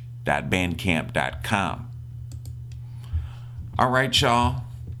judeh.bandcamp.com. All right, y'all.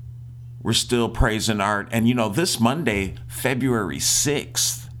 We're still praising art. And you know, this Monday, February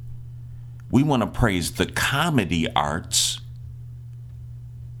 6th, we want to praise the comedy arts.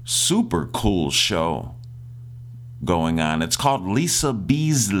 Super cool show going on. It's called Lisa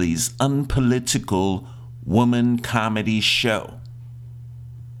Beasley's Unpolitical Woman Comedy Show.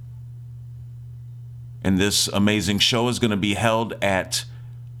 And this amazing show is going to be held at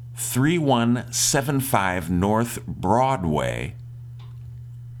 3175 North Broadway.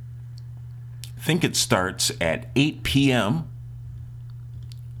 I think it starts at 8 p.m.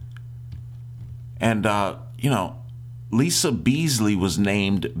 And, Lisa Beasley was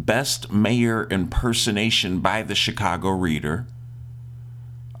named Best Mayor Impersonation by the Chicago Reader.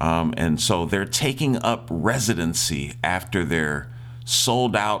 And so they're taking up residency after their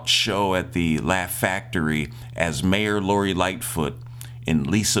sold-out show at the Laugh Factory as Mayor Lori Lightfoot in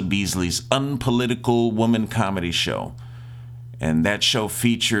Lisa Beasley's Unpolitical Woman Comedy Show. And that show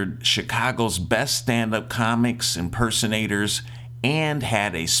featured Chicago's best stand-up comics, impersonators, and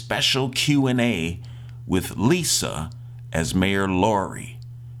had a special Q&A with Lisa as Mayor Lori.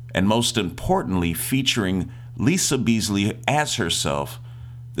 And most importantly, featuring Lisa Beasley as herself,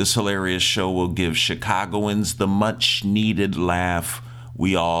 this hilarious show will give Chicagoans the much-needed laugh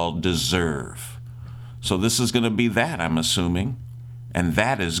we all deserve. So this is going to be that, I'm assuming. And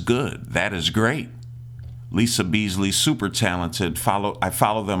that is good. That is great. Lisa Beasley, super talented. I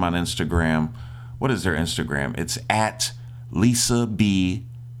follow them on Instagram. What is their Instagram? It's at Lisa B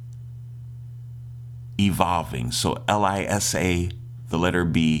Evolving. So Lisa, the letter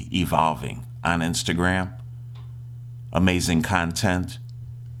B, Evolving on Instagram. Amazing content.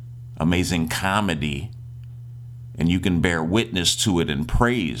 Amazing comedy, and you can bear witness to it and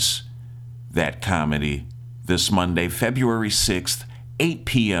praise that comedy this Monday, February 6th, 8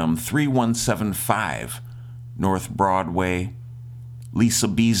 p.m., 3175 North Broadway, Lisa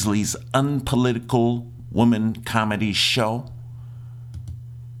Beasley's Unpolitical Woman Comedy Show.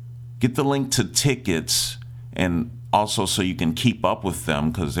 Get the link to tickets, and also so you can keep up with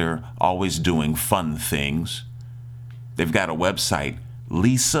them because they're always doing fun things. They've got a website,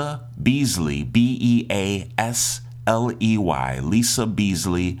 Lisa Beasley, Beasley,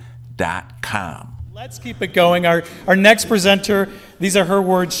 lisabeasley.com. Let's keep it going. Our next presenter, these are her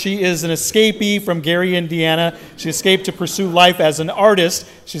words. She is an escapee from Gary, Indiana. She escaped to pursue life as an artist.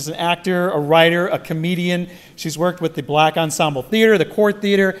 She's an actor, a writer, a comedian. She's worked with the Black Ensemble Theater, the Court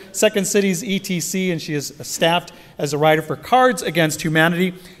Theater, Second City's ETC, and she is staffed as a writer for Cards Against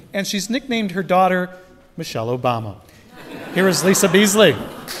Humanity. And she's nicknamed her daughter Michelle Obama. Here is Lisa Beasley.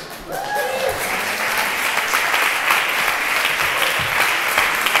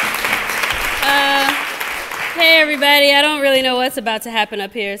 Hey everybody, I don't really know what's about to happen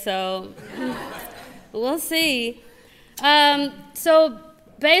up here, so we'll see. So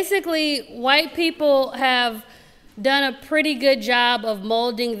basically, white people have done a pretty good job of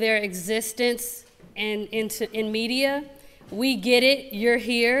molding their existence in media. We get it, you're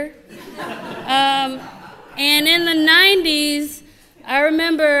here. And in the 90s, I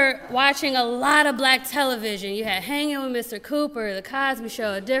remember watching a lot of black television. You had Hanging with Mr. Cooper, The Cosby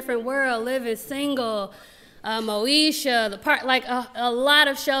Show, A Different World, Living Single, Moesha, The Part, like a lot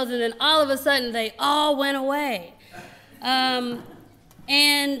of shows, and then all of a sudden they all went away. And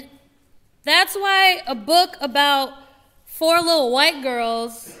that's why a book about 4 little white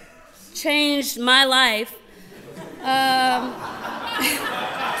girls changed my life.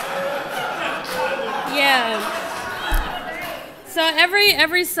 So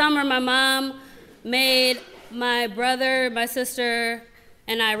every summer, my mom made my brother, my sister,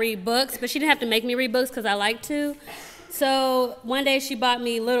 and I read books, but she didn't have to make me read books because I like to. So one day she bought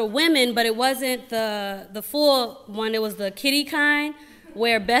me Little Women, but it wasn't the full one. It was the kiddie kind,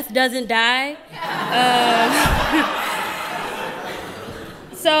 where Beth doesn't die.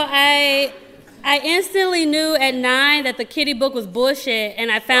 So I instantly knew at 9 that the kiddie book was bullshit, and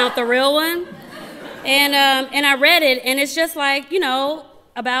I found the real one. And I read it, and it's just like,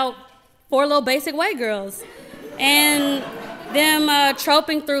 about 4 little basic white girls. And them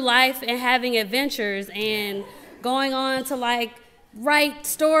troping through life and having adventures and going on to, like, write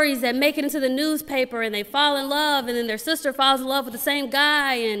stories that make it into the newspaper, and they fall in love, and then their sister falls in love with the same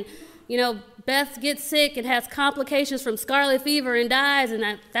guy, and, Beth gets sick and has complications from scarlet fever and dies,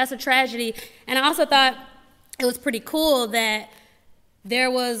 and that's a tragedy. And I also thought it was pretty cool that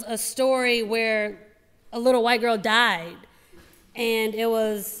there was a story where a little white girl died, and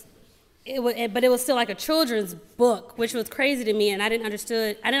but it was still like a children's book, which was crazy to me, and I didn't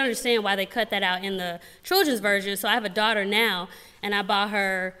understand why they cut that out in the children's version. So I have a daughter now, and I bought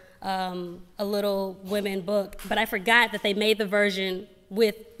her a Little Women book, but I forgot that they made the version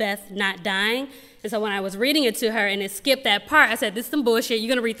with Beth not dying. And so when I was reading it to her and it skipped that part, I said, "This is some bullshit. You're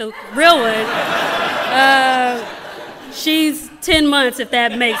gonna read the real one." She's 10 months, if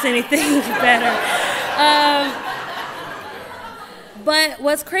that makes anything better. But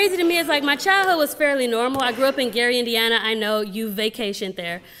what's crazy to me is, like, my childhood was fairly normal. I grew up in Gary, Indiana. I know you vacationed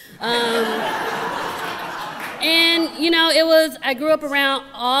there. And, I grew up around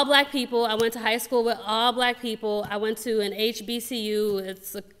all black people. I went to high school with all black people. I went to an HBCU.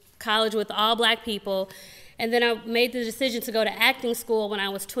 It's a college with all black people. And then I made the decision to go to acting school when I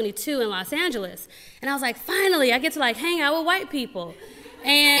was 22 in Los Angeles. And I was like, finally, I get to, like, hang out with white people.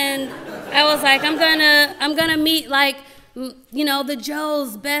 And I was like, I'm gonna meet, like, the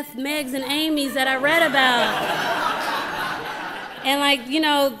Joes, Beth, Megs, and Amy's that I read about. And, like,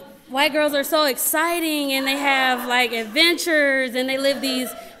 white girls are so exciting, and they have, like, adventures, and they live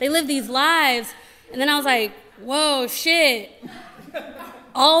these lives. And then I was like, whoa, shit.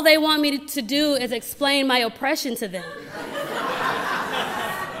 All they want me to do is explain my oppression to them.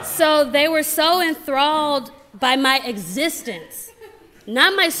 So they were so enthralled by my existence.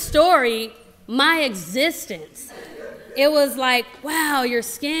 Not my story, my existence. It was like, wow, your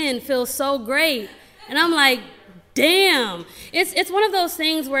skin feels so great. And I'm like, damn. It's one of those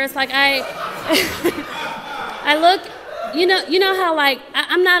things where it's like I look, how, like,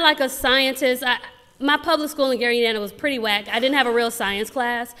 I'm not like a scientist. My public school in Gary, Indiana was pretty whack. I didn't have a real science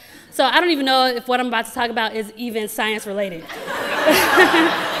class. So I don't even know if what I'm about to talk about is even science related.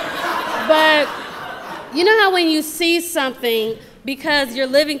 But you know how when you see something, because you're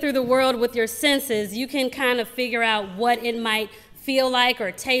living through the world with your senses, you can kind of figure out what it might feel like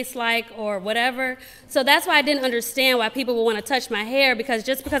or taste like or whatever. So that's why I didn't understand why people would want to touch my hair, because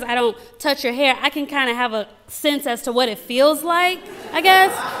just because I don't touch your hair, I can kind of have a sense as to what it feels like, I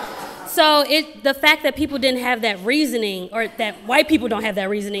guess. So the fact that people didn't have that reasoning, or that white people don't have that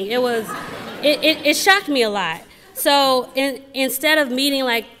reasoning, it shocked me a lot. So instead of meeting,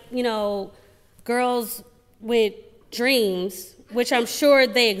 like, girls with dreams, which I'm sure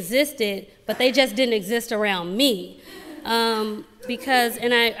they existed, but they just didn't exist around me. Because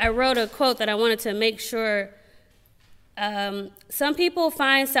I wrote a quote that I wanted to make sure. Some people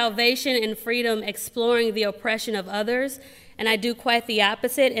find salvation and freedom exploring the oppression of others, and I do quite the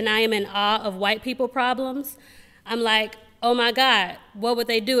opposite, and I am in awe of white people problems. I'm like, oh my God, what would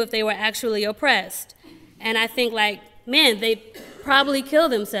they do if they were actually oppressed? And I think, like, man, they'd probably kill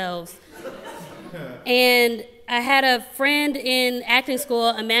themselves. And I had a friend in acting school,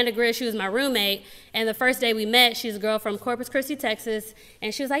 Amanda Greer. She was my roommate, and the first day we met, she's a girl from Corpus Christi, Texas,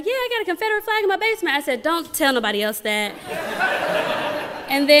 and she was like, yeah, I got a Confederate flag in my basement. I said, don't tell nobody else that.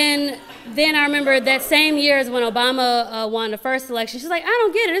 And then I remember that same year is when Obama won the first election. She's like, I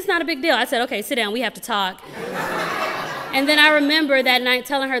don't get it. It's not a big deal. I said, okay, sit down. We have to talk. And then I remember that night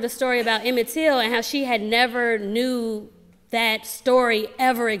telling her the story about Emmett Till and how she had never knew that story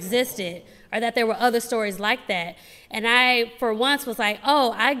ever existed, or that there were other stories like that. And I, for once, was like,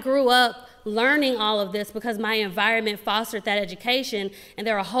 oh, I grew up learning all of this because my environment fostered that education, and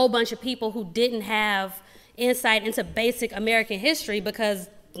there are a whole bunch of people who didn't have insight into basic American history because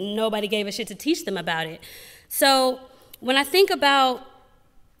nobody gave a shit to teach them about it. So when I think about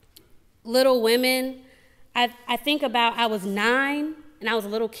Little Women, I think about I was 9, and I was a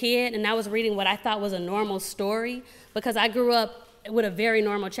little kid, and I was reading what I thought was a normal story because I grew up with a very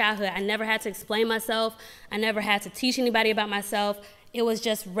normal childhood. I never had to explain myself. I never had to teach anybody about myself. It was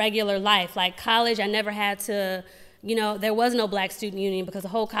just regular life. Like college, I never had to there was no black student union because the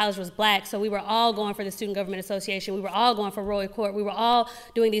whole college was black. So we were all going for the Student Government Association. We were all going for Roy Court. We were all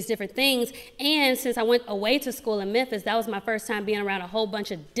doing these different things. And since I went away to school in Memphis, that was my first time being around a whole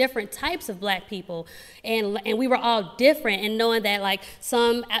bunch of different types of black people. And we were all different. And knowing that like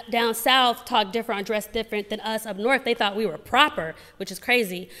some down south talk different or dress different than us up north, they thought we were proper, which is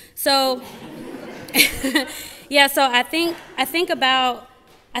crazy. So yeah, so I think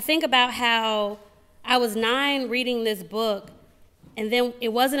about how I was 9 reading this book, and then it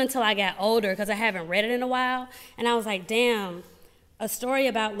wasn't until I got older, because I haven't read it in a while, and I was like, damn, a story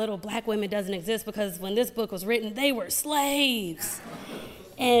about little black women doesn't exist, because when this book was written, they were slaves.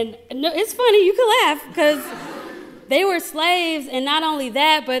 And no, it's funny, you can laugh, because they were slaves, and not only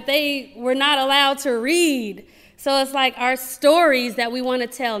that, but they were not allowed to read. So it's like our stories that we want to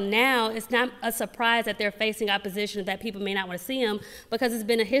tell now, it's not a surprise that they're facing opposition, that people may not want to see them, because it's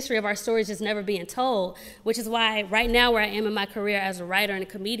been a history of our stories just never being told, which is why right now where I am in my career as a writer and a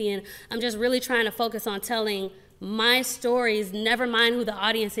comedian, I'm just really trying to focus on telling my stories, never mind who the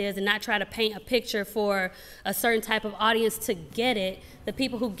audience is, and not try to paint a picture for a certain type of audience to get it. The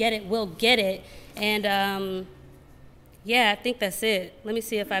people who get it will get it. And yeah, I think that's it. Let me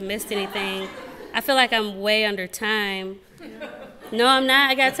see if I missed anything. I feel like I'm way under time. No, I'm not.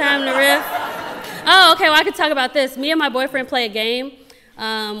 I got time to riff. Oh, okay, well, I could talk about this. Me and my boyfriend play a game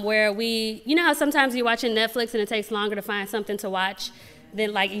where you know how sometimes you're watching Netflix and it takes longer to find something to watch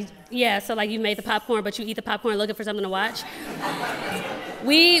than so you made the popcorn, but you eat the popcorn looking for something to watch?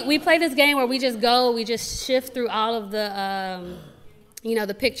 We play this game where we just shift through all of the,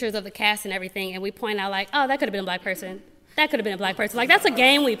 the pictures of the cast and everything, and we point out like, oh, that could have been a black person. That could have been a black person. Like, that's a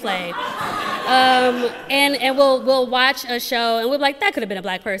game we play. And we'll watch a show, and we'll be like, that could have been a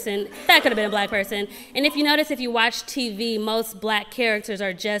black person. That could have been a black person. And if you notice, if you watch TV, most black characters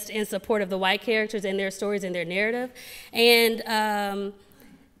are just in support of the white characters and their stories and their narrative. And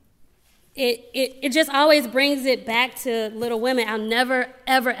it just always brings it back to Little Women. I'll never,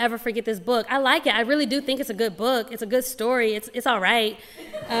 ever, ever forget this book. I like it. I really do think it's a good book. It's a good story. It's all right.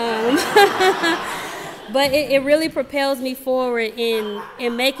 But it really propels me forward in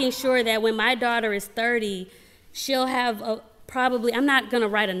making sure that when my daughter is 30, she'll have probably, I'm not going to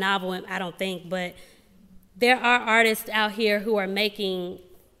write a novel, I don't think, but there are artists out here who are making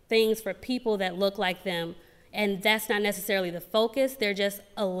things for people that look like them, and that's not necessarily the focus. They're just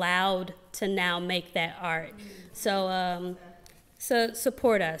allowed to now make that art. So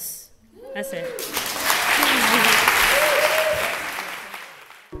support us. That's it.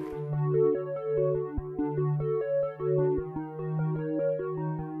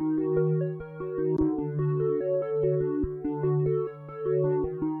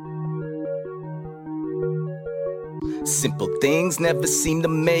 Simple things never seem to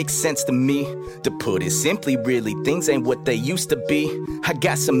make sense to me. To put it simply, really, things ain't what they used to be. I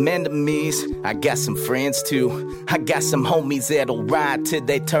got some enemies, I got some friends too. I got some homies that'll ride till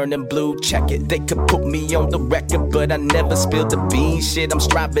they turnin' blue. Check it, they could put me on the record, but I never spilled the beans. Shit, I'm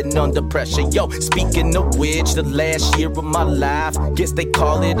striving under pressure. Yo, speaking of which, the last year of my life, guess they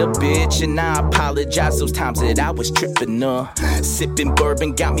call it a bitch, and I apologize those times that I was tripping. Sipping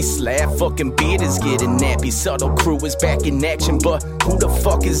bourbon got me slab, fucking beard is getting nappy. Subtle crew is back in action, but who the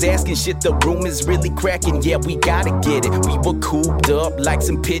fuck is asking shit? The room is really cracking, yeah, we gotta get it. We were cooped up like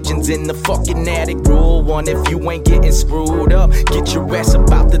some pigeons in the fucking attic. Rule 1, if you ain't getting screwed up, get your ass up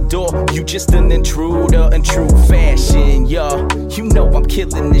out the door. You just an intruder in true fashion, yo. You know I'm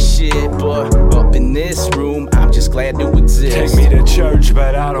killing this shit, but up in this room, I'm just glad to exist. Take me to church,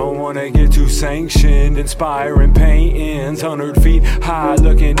 but I don't wanna get too sanctioned. Inspiring paintings, 100 feet high,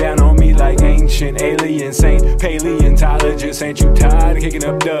 looking down on me like ancient aliens. Saint paleontologists, ain't you tired of kicking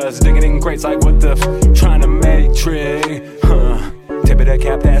up dust, digging in crates like what the trying to make trick, tip of the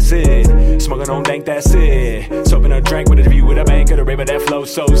cap, that's it. Smoking on dank, that's it. Soaping a drink with a view with a bank of the river that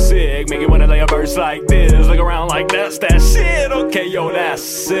flows so sick. Make you wanna lay a verse like this, look around like that's that shit. Okay, yo,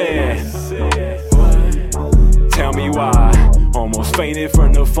 that's it. Tell me why. Almost fainted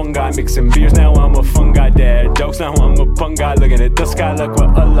from the fungi, mixing beers, now I'm a fungi dad. Jokes, now I'm a punk guy, looking at the sky like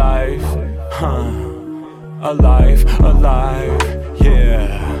we're alive. Alive,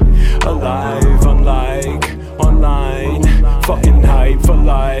 yeah. Alive, unlike online. Fucking hype for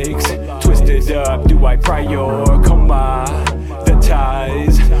likes. Twisted up, do I prior? Come by. The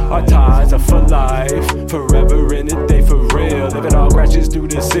ties, our ties are for life. Forever in a day for real. If it all crashes through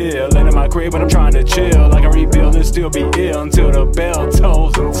the ceiling in my crib when I'm trying to chill, I can rebuild and still be ill until the bell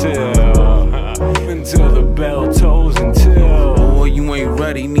tolls, until the bell tolls, until. Boy, you ain't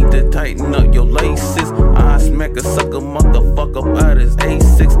ready, need to tighten up your laces. I smack a sucker motherfucker up out his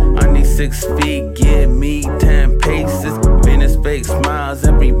A6. I need 6 feet, give me 10 pages. smiles,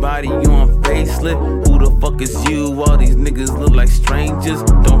 everybody on facelift. Who the fuck is you? All these niggas look like strangers.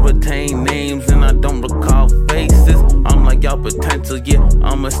 Don't retain names and I don't recall faces. I'm like y'all potential, yeah,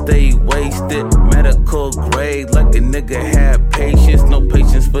 I'ma stay wasted. Medical grade, like a nigga had patience. No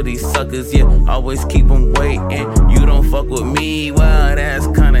patience for these suckers, yeah, always keep them waiting. You don't fuck with me, well, that's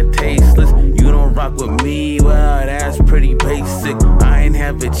kinda tasteless. You don't rock with me, well, that's pretty basic. I ain't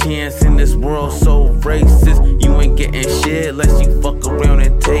have a chance in this world so racist. You ain't getting shit unless you fuck around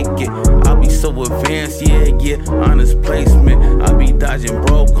and take it. I be so advanced, yeah, honest placement. I be dodging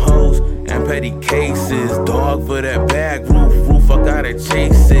broke hoes and petty cases. Dog for that bag, roof, I gotta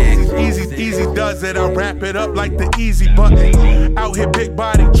chase it. Easy does it, I wrap it up like the easy button. Out here big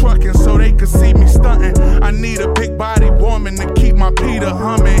body trucking so they can see me stunting. I need a big body woman to keep my Peter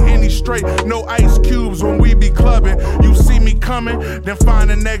humming. Henny straight, no ice cubes when we be clubbing. You see me coming, then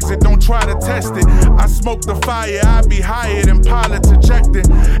find an exit, don't try to test it. I smoke the fire, I be higher than pilots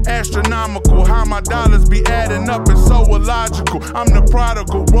ejecting. Astronomical, how my dollars be adding up, it's so illogical. I'm the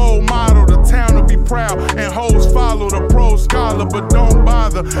prodigal role model, the town will be proud, and hoes follow the pro scholar, but don't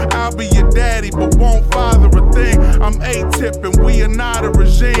bother. I'll be your daddy, but won't father a thing. I'm A-tip and we are not a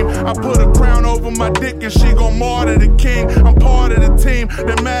regime. I put a crown over my dick and she gon' martyr the king. I'm part of the team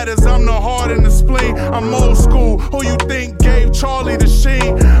that matters, I'm the heart and the spleen. I'm old school, who you think gave Charlie the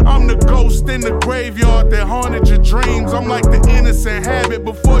sheen? I'm the ghost in the graveyard that haunted your dreams. I'm like the innocent habit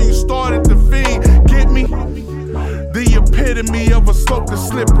before you started the fiend. Get me? The epitome of a slope that's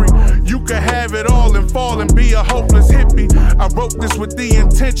slippery. You can have it all and fall and be a hopeless hippie. I wrote this with the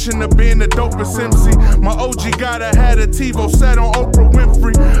intention of being the dopest MC. My OG gotta had a TiVo set on Oprah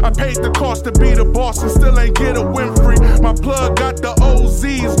Winfrey. I paid the cost to be the boss and still ain't get a Winfrey. My plug got the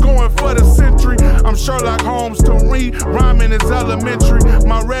OZs going for the century. I'm Sherlock Holmes to read, rhyming is elementary.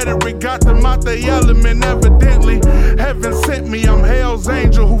 My rhetoric got them out the element evidently. Heaven sent me, I'm Hell's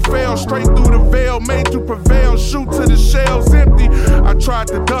Angel who fell straight through the veil, made to prevail, shoot to the shell's empty. I tried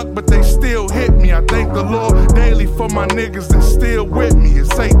to duck, but they still hit me. I thank the Lord daily for my niggas that still with me.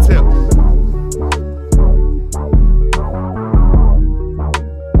 It's A-Tip.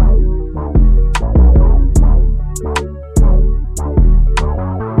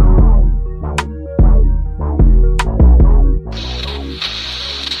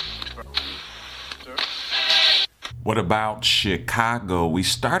 What about Chicago? We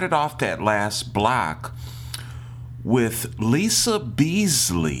started off that last block with Lisa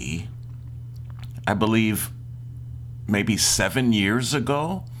Beasley, I believe maybe 7 years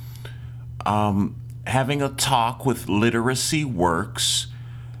ago, having a talk with Literacy Works,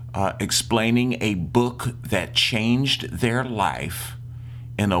 explaining a book that changed their life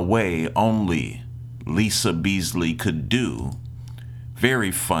in a way only Lisa Beasley could do.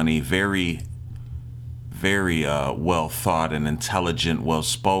 Very funny, very well thought and intelligent, well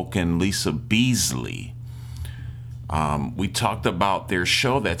spoken. Lisa Beasley. We talked about their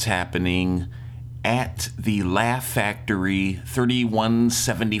show that's happening at the Laugh Factory,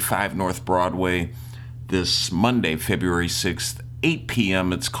 3175 North Broadway, this Monday, February 6th, 8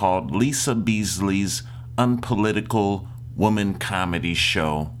 p.m. It's called Lisa Beasley's Unpolitical Woman Comedy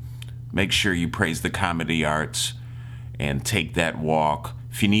Show. Make sure you praise the comedy arts and take that walk.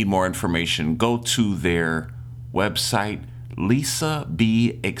 If you need more information, go to their website.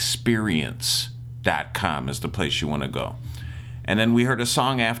 LisaBExperience.com is the place you want to go. And then we heard a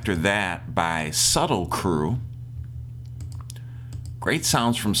song after that by Subtle Crew. Great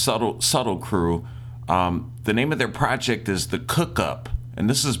sounds from Subtle Crew. The name of their project is The Cook Up, and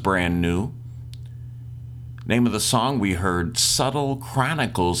this is brand new. Name of the song we heard, Subtle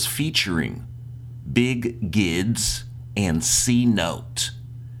Chronicles, featuring Big Gids and C Note.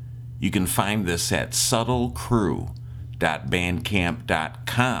 You can find this at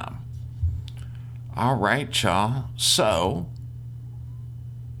subtlecrew.bandcamp.com. All right, y'all. So,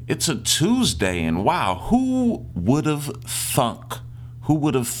 it's a Tuesday, and wow, who would have thought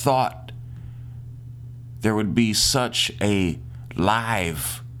there would be such a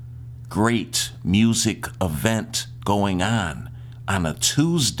live, great music event going on a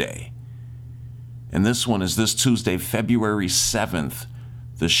Tuesday? And this one is this Tuesday, February 7th.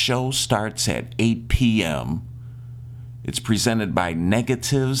 The show starts at 8 p.m. It's presented by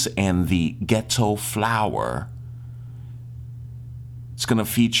Negatives and the Ghetto Flower. It's going to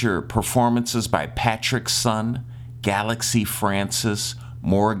feature performances by Patrick Sun, Galaxy Francis,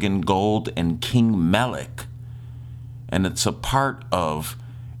 Morgan Gold, and King Melik. And it's a part of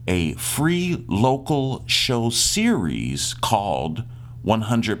a free local show series called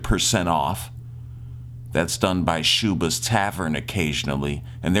 100% Off. That's done by Shuba's Tavern occasionally,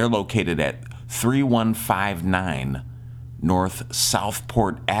 and they're located at 3159 North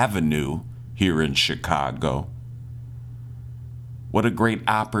Southport Avenue here in Chicago. What a great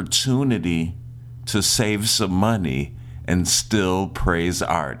opportunity to save some money and still praise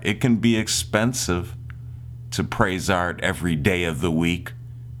art. It can be expensive to praise art every day of the week.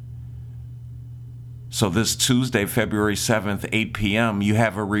 So this Tuesday, February 7th, 8 p.m., you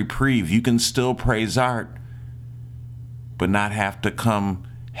have a reprieve. You can still praise art, but not have to come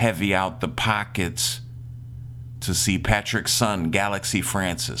heavy out the pockets to see Patrick Sun, Galaxy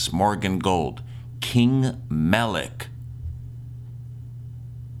Francis, Morgan Gold, King Melik.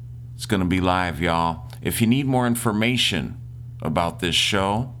 It's going to be live, y'all. If you need more information about this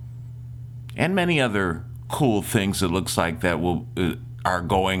show and many other cool things it looks like that are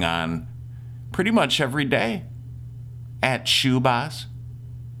going on pretty much every day at Shoebox,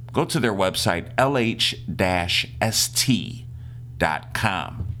 go to their website, lh-st.com.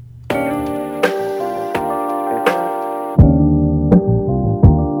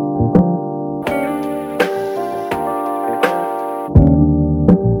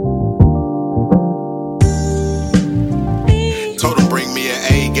 Told them bring me an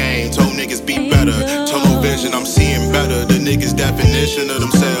A game, told niggas be better. Tunnel vision, I'm seeing better. The niggas' definition of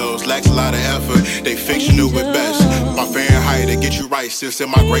themselves lacks a lot of effort. They fictional at best. My Fahrenheit to get you right, still send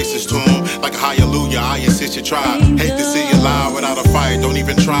my graces to them. Like a hallelujah, I insist you try. Hate to see you alive without a fight, don't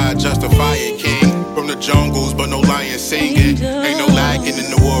even try, justify it, king. From the jungles, but no lion singing. Ain't no lagging in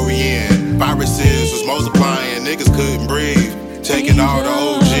the war we in. Viruses was multiplying, niggas couldn't breathe. Taking all the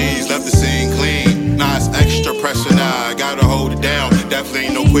OGs, left the scene clean. Now it's extra pressure now, I gotta hold it down. Definitely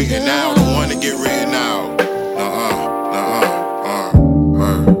ain't no quitting now, don't wanna get written out.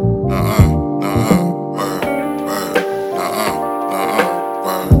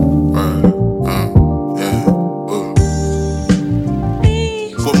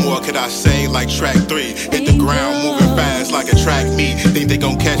 What more could I say? Like track 3, hit the ground moving fast like a track meet. Think they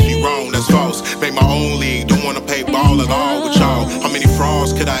gon' catch me wrong, that's false. Make my own league, don't wanna pay ball at all with y'all. How many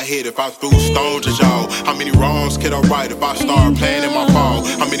frauds could I hit if I threw stones at y'all? How many wrongs could I right if I start playing in my fall?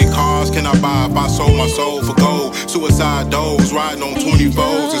 How many cars can I buy if I sold my soul for gold? Suicide doors, riding on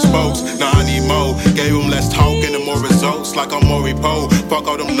 24s and spokes. Now I need more, gave them less talking and more results. Like I'm Maury Poe, fuck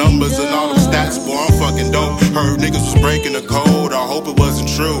all them numbers and all them stats, boy I'm fucking dope. Heard niggas was breaking the code, I hope it wasn't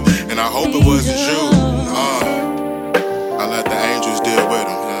true. And I hope it wasn't you. I let the angels deal with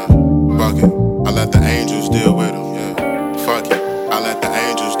them, yeah. Fuck it. I let the angels deal with them, yeah. Fuck it. I let the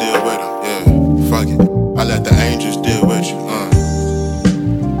angels deal with them, yeah. Fuck it. I let the angels deal with you,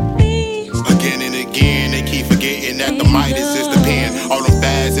 Again and again, they keep forgetting that the Midas is the pen. All them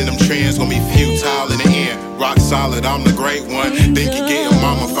fads and them trends gon' be futile in the end. Rock solid, I'm the great one. Think you getting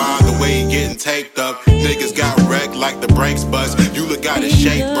mummified the way you getting taped up. Niggas got wrecked like the brakes bust. You look out of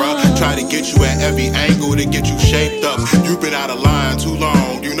shape, bruh. Try to get you at every angle to get you shaped up. You been out of line too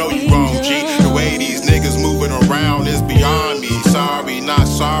long, you know you wrong, G. The way these niggas moving around is beyond me. Sorry, not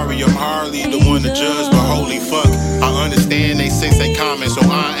sorry, I'm hardly the one to judge, but holy fuck. I understand they sense ain't common, so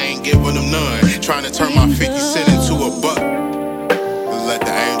I ain't giving them none. Trying to turn my 50 cent into a buck. Let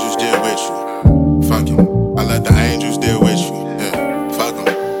the angels deal with you. Fuck you. I let the angels deal with you. Yeah, fuck them.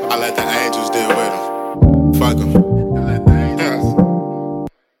 I let the angels deal with them. Fuck them. I let the angels.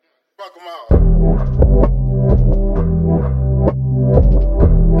 Fuck them all.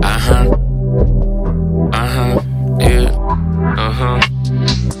 Yeah.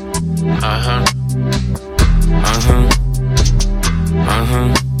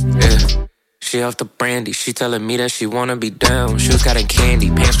 Yeah. She off the brandy, she telling me that she wanna be down. Shoes got a candy,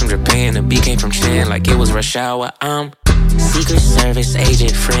 pants from Japan, the beat came from Chan like it was rush hour. Secret Service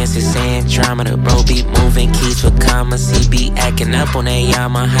agent Francis Andromeda. Bro be moving keys for commas. He be acting up on that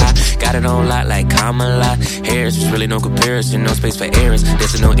Yamaha. Got it on lock like Kamala Harris. There's really no comparison, no space for errors.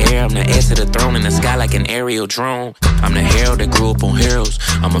 There's no air, I'm the heir to the throne. In the sky like an aerial drone. I'm the herald that grew up on heroes.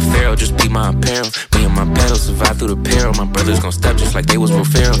 I'm a pharaoh, just be my apparel. Me and my pedals survive through the peril. My brothers gon' step just like they was Will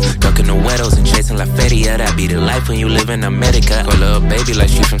Ferrell. Ducking the weddles and chasing La Feria. That be the life when you live in America. Call her a baby like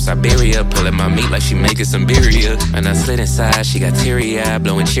she from Siberia. Pulling my meat like she making some birria. And I slid inside, she got teary-eyed.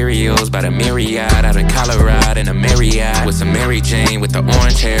 Blowing Cheerios by the Marriott. Out in Colorado in a Marriott. With some Mary Jane with the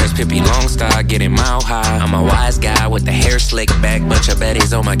orange hairs. Pippi Longstocks getting mile high. I'm a wise guy with the hair slick back. Bunch of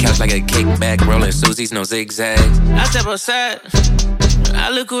baddies on my couch like a kickback. Rolling Susie's, no zigzags. I step outside, I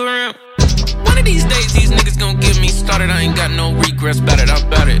look around. One of these days, these niggas gon' get me started. I ain't got no regrets about it, I'm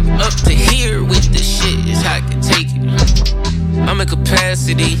about it. Up to here with the shit is how I can take it. I'm in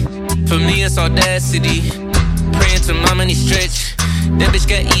capacity, for me it's audacity. Praying to mama need stretch, that bitch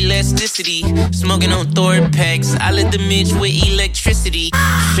got elasticity. Smoking on Thor packs, I lit the Mitch with electricity.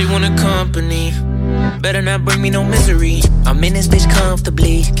 She want a company, Better not bring me no misery. I'm in this bitch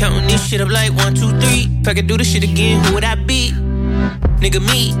comfortably. Counting this shit up like 1, 2, 3. If I could do this shit again, who would I be? Nigga,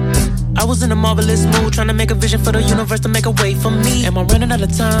 me. I was in a marvelous mood, trying to make a vision for the universe to make a way for me. Am I running out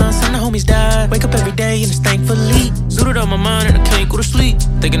of time? Some of the homies died. Wake up every day and it's thankfully. Zooted on my mind and I can't go to sleep.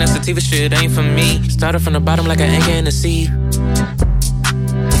 Thinking that sativa shit ain't for me. Started from the bottom like an anchor in the sea.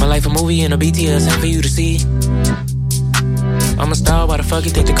 My life a movie and a BTS ain't for you to see. I'm a star, why the fuck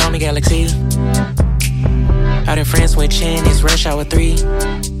you think they call me Galaxy? Out in France with Chin, it's rush hour 3.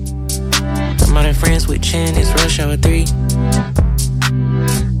 I'm out in France with Chin, it's rush hour 3.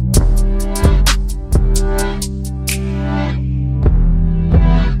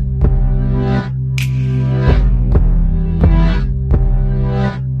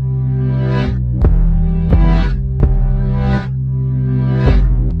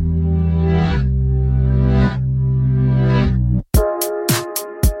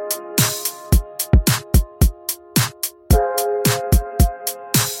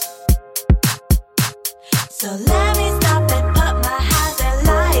 So let me stop and put my hazard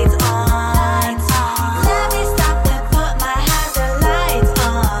lights on. Let me stop and put my hazard lights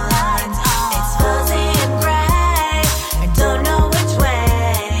on. It's fuzzy and gray, I don't know which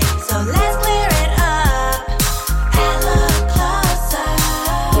way. So let's clear it up and look closer.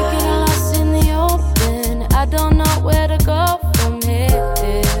 You get lost in the open. I don't know where to go from here.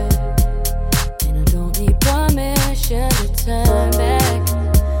 And I don't need permission to turn back.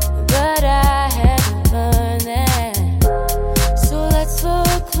 But I had to learn that. So let's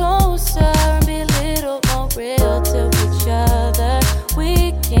look closer and be a little more real to each other.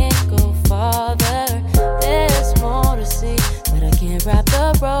 We can't go farther. There's more to see, but I can't ride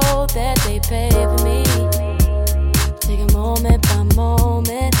the road that they pave me. Take it moment by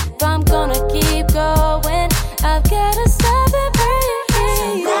moment. If I'm gonna keep going, I've gotta stop and breathe. So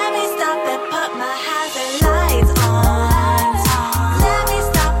let me stop and put my hazard lights on. Let me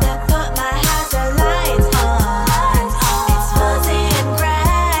stop and put my hazard lights on. It's fuzzy and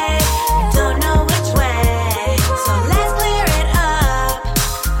gray, I don't know which way. So let's clear it up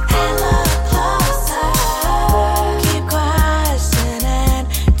and look closer. Keep questioning,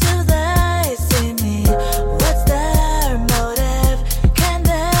 do they see me? What's their motive? Can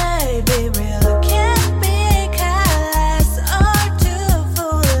they be real? Can't be careless or too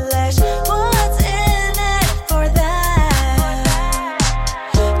foolish. What's in it for them?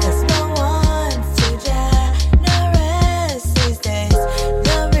 'Cause no one's too generous these days.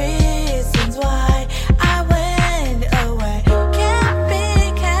 The reasons why I went away can't be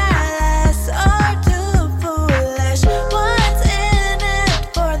careless or too foolish. What's in it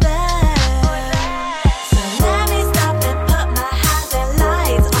for them? So let me stop and put my hazard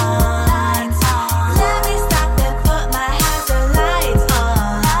lights on. Let me stop and put my hazard lights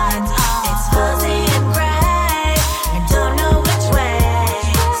on. It's fuzzy and gray, I don't know which way.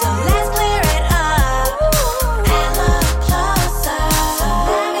 So let's clear it up and look closer. So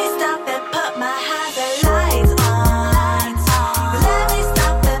let me stop and put my hazard lights on. Let me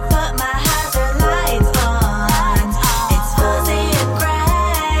stop and put my hazard lights on. It's fuzzy and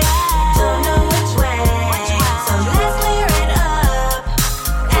gray, I don't know which way. So let's clear it up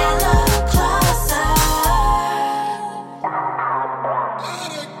and look closer.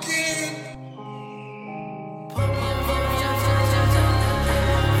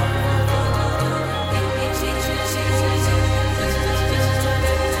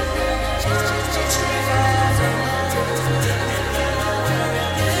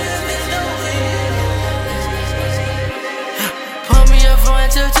 Put me up for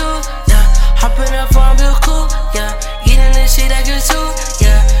until 2, yeah. Hopping up on real cool, yeah. Eating this shit like a zoo,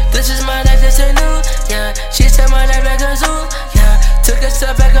 yeah. This is my life, that's her new, yeah. She said my life like a zoo, yeah. Took a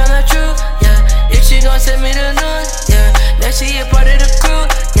step back on the truth, yeah. If she gon' send me the news, yeah. Now she a part of the crew,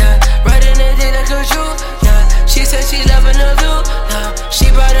 yeah. Riding the day like a Jew, yeah. She said she loving the view, yeah.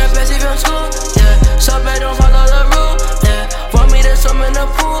 She brought her bestie from school, yeah. So bad don't follow the rule, yeah. Want me to swim in the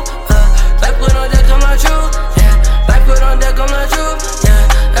pool, like put on deck on my true, yeah. Like put on deck on my true,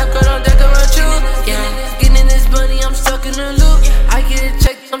 yeah. Like put on deck on my true, yeah. Getting this money, I'm stuck in the loop. I get a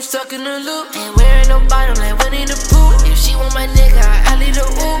check, I'm stuck in the loop. Ain't wearing no bottom like Winnie the Pooh. If she want my nigga, I leave the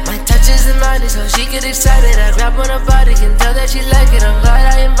oop. My touch is in money, so she get excited. I grab on her body, can tell that she like it. I'm glad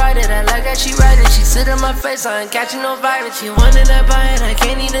I invited. I like how she ride it. She sit on my face, I ain't catching no virus. She wanted that buy it, I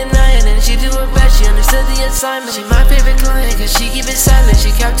can't even deny it. And she do her best, she understood the assignment. She my favorite client, cause she keep it silent.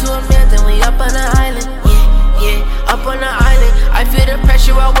 She kept to a man, then we up on the island. Yeah, up on the island. I feel the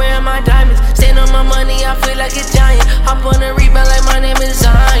pressure while wearing my diamonds. Stand on my money, I feel like a giant. Hop on the rebound like my name is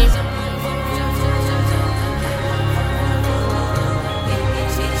Zion.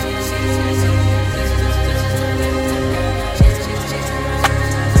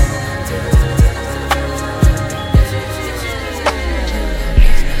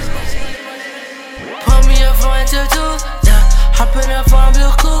 phone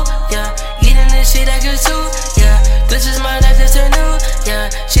real cool, yeah. Eating this shit like a zoo, yeah. This is my life, that's a new, yeah.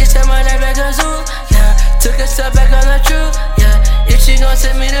 She said my life like a zoo, yeah. Took a step back on the truth, yeah. If she gon'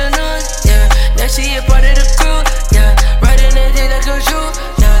 send me the news, yeah. Now she a part of the crew, yeah. Riding it day like a Jew,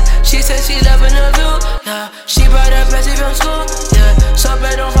 yeah. She said she loving the view, yeah. She brought her bestie from school, yeah. So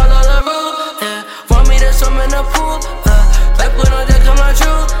bad don't follow the rule, yeah. Want me to swim in the pool, life put on deck, I'm not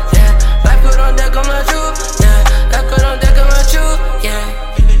true, yeah. Life put on deck, I'm not true, yeah. Life put on deck, I'm not true, yeah.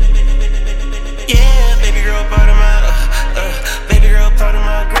 Yeah, baby girl, part of my, baby girl, part of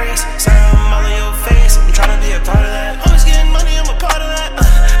my grace. Something all in your face, I'm tryna be a part of that. Always getting money, I'm a part of that.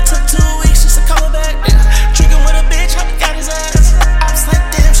 Took 2 weeks just to call her back. Drinking with a bitch, I got his ass. I was like,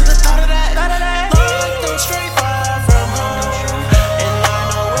 damn, should've thought of that. Look, those straight far from home, and I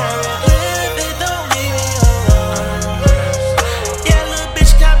know where it live. It don't leave me alone. Yeah, little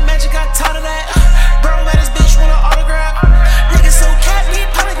bitch got magic, got taught of that. Bro, man, this bitch want an autograph. Niggas so cat, need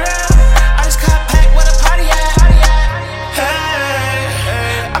polygraph. I just caught packed where the party at. Hey,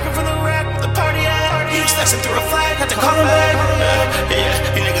 I come from the rack, the party at. You flexing through a flag, had to call him back.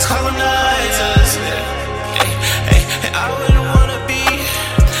 Yeah, you niggas colonizers. Hey, I wouldn't wanna be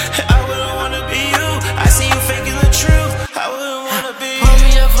you. I see you faking the truth. I wouldn't wanna be. Hold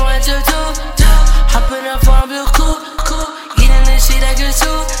me up for what you do, yeah. Hop in the phone real cool, cool. Eating this shit like a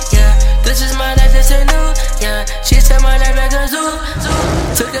zoo, yeah. This is my life, that's a new, yeah. She said my life like a zoo, zoo.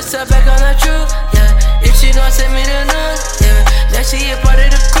 Took a step back on the truth, yeah. If she gon' send me the news, yeah. Now she a part of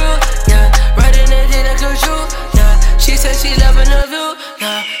the crew, yeah. Riding it day like a Jew, yeah. She said she loving the view,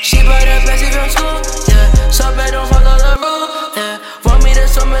 yeah. She brought her bestie from school, yeah. So bad don't follow the rule, yeah. Want me to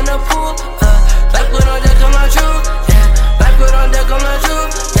swim in the pool, life put on deck, I'm not true, yeah. Life put on deck, I'm not true,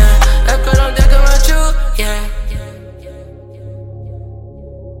 yeah. Life put on deck, I'm not true, yeah.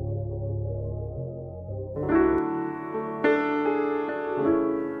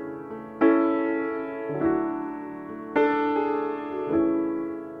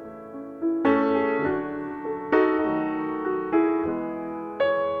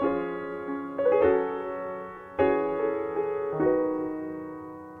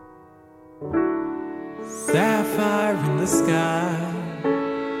 Sapphire in the sky,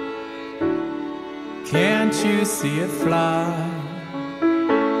 can't you see it fly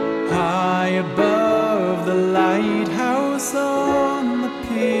high above the lighthouse on the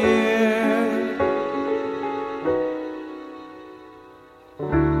pier?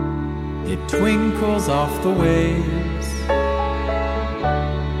 It twinkles off the waves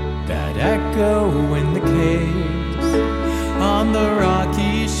that echo in the caves on the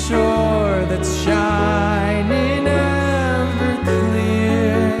rocky shore that's shining ever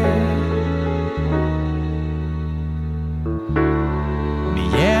clear.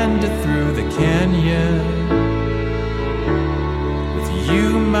 Meander through the canyon with you,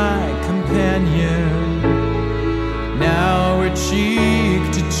 my companion. Now we're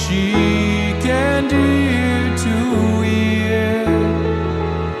cheek to cheek and ear to ear,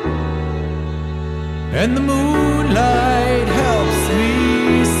 and the moonlight helps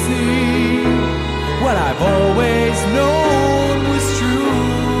me see what I've always known was true,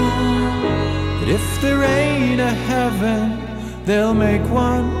 that if there ain't a heaven, they'll make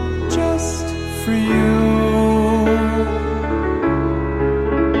one just for you.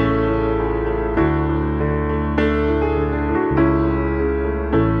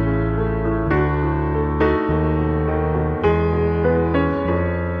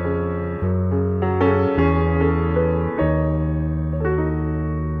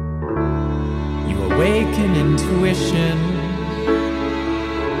 Awaken intuition,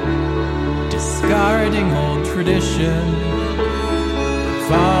 discarding old tradition,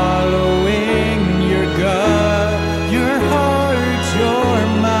 following your gut, your heart, your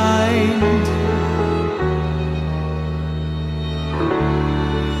mind.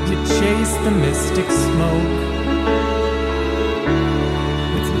 You chase the mystic smoke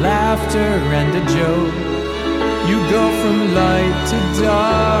with laughter and a joke. You go from light to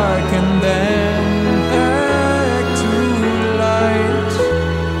dark and then back to light.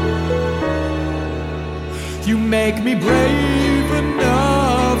 You make me brave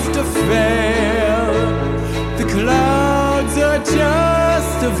enough to fail. The clouds are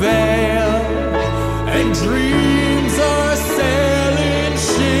just a veil, and dreams are sailing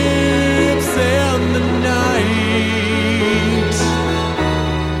ships in the night.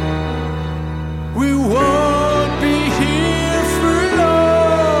 We won't be here for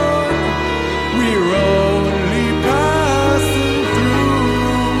long. We're only passing through.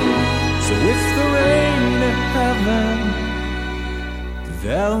 So if there ain't a heaven,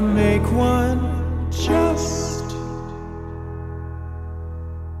 they'll make one just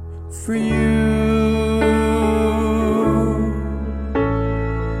for you.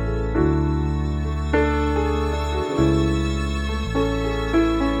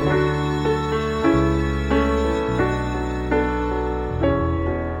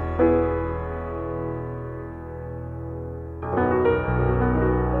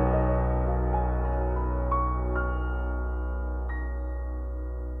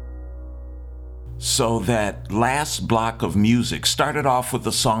 So that last block of music started off with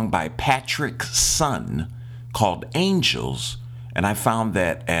a song by Patrick Sun called Angels, and I found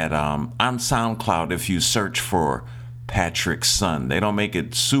that at on SoundCloud if you search for Patrick Sun. They don't make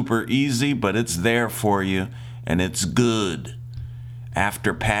it super easy, but it's there for you, and it's good.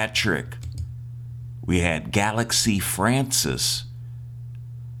 After Patrick, we had Galaxy Francis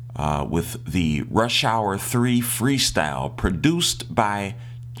with the Rush Hour 3 freestyle produced by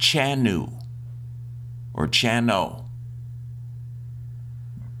Chanu. Or Chano.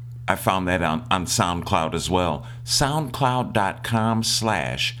 I found that on SoundCloud as well.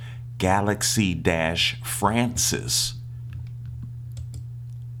 SoundCloud.com/Galaxy-Francis.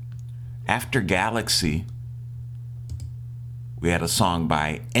 After Galaxy, we had a song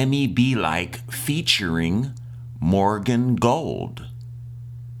by Emmy Be Like featuring Morgan Gold.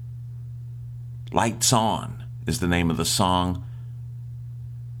 Lights On is the name of the song.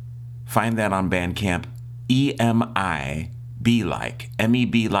 Find that on Bandcamp.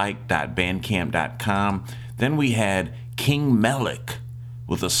 emmybelike.bandcamp.com. Then we had King Melik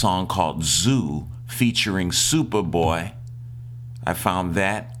with a song called Zoo featuring Superboy. I found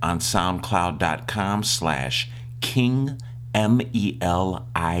that on soundcloud.com/King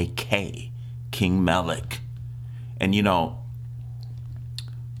MELIK, King Melik. And you know,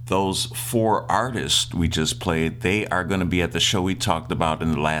 those 4 artists we just played, they are going to be at the show we talked about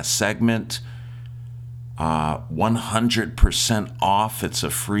in the last segment. 100% off. It's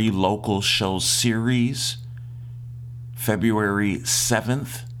a free local show series. February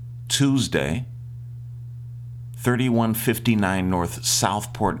 7th, Tuesday, 3159 North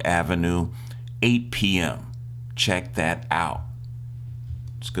Southport Avenue, 8 p.m. Check that out.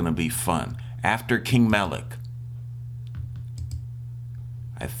 It's going to be fun. After King Melik,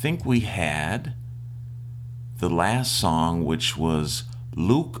 I think we had the last song, which was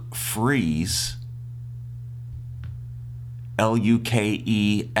Luke Freeze,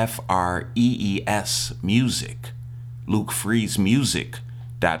 LUKEFREES music,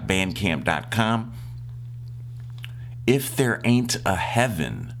 lukefreezemusic.bandcamp.com. If There Ain't a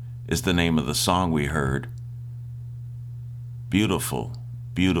Heaven is the name of the song we heard. Beautiful,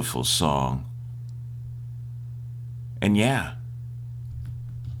 beautiful song. And yeah,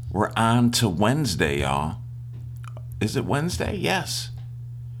 we're on to Wednesday, y'all. Is it Wednesday? Yes.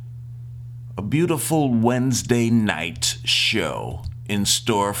 A beautiful Wednesday night show in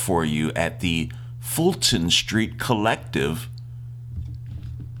store for you at the Fulton Street Collective.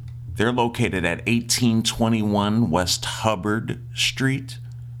 They're located at 1821 West Hubbard Street.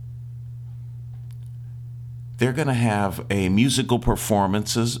 They're going to have a musical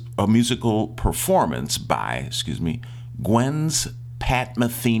performance by, Gwen's Pat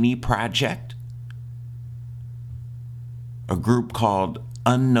Metheny Project, a group called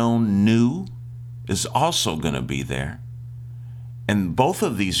Unknown New is also going to be there. And both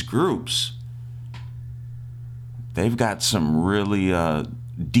of these groups, they've got some really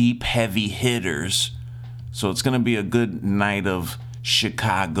deep, heavy hitters. So it's going to be a good night of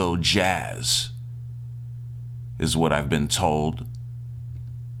Chicago jazz, is what I've been told.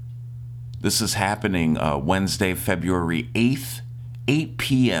 This is happening Wednesday, February 8th, 8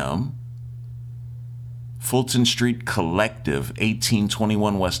 p.m., Fulton Street Collective,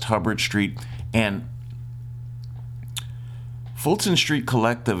 1821 West Hubbard Street. And Fulton Street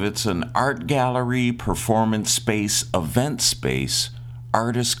Collective, it's an art gallery, performance space, event space,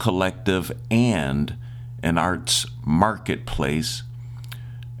 artist collective, and an arts marketplace.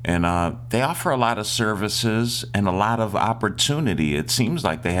 And they offer a lot of services and a lot of opportunity. It seems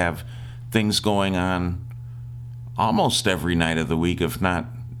like they have things going on almost every night of the week, if not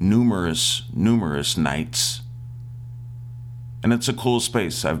numerous nights. And it's a cool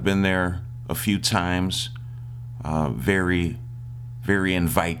space. I've been there a few times. Very, very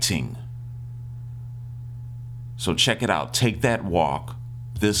inviting. So check it out. Take that walk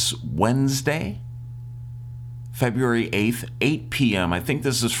this Wednesday, February 8th, 8 p.m. I think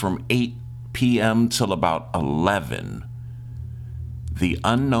this is from 8 p.m. till about 11. The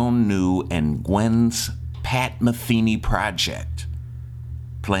Unknown New and Gwen's Pat Metheny Project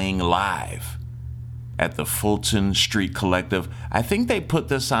playing live at the Fulton Street Collective. I think they put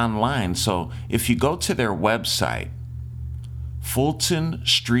this online, so if you go to their website,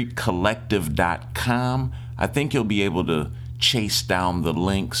 FultonStreetCollective.com. I think you'll be able to chase down the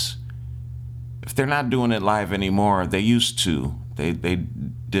links. If they're not doing it live anymore, they used to. They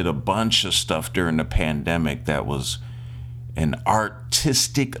did a bunch of stuff during the pandemic that was an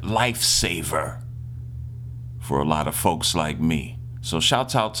artistic lifesaver for a lot of folks like me. So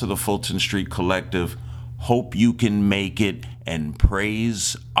shouts out to the Fulton Street Collective. Hope you can make it, and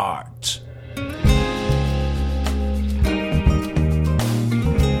praise art.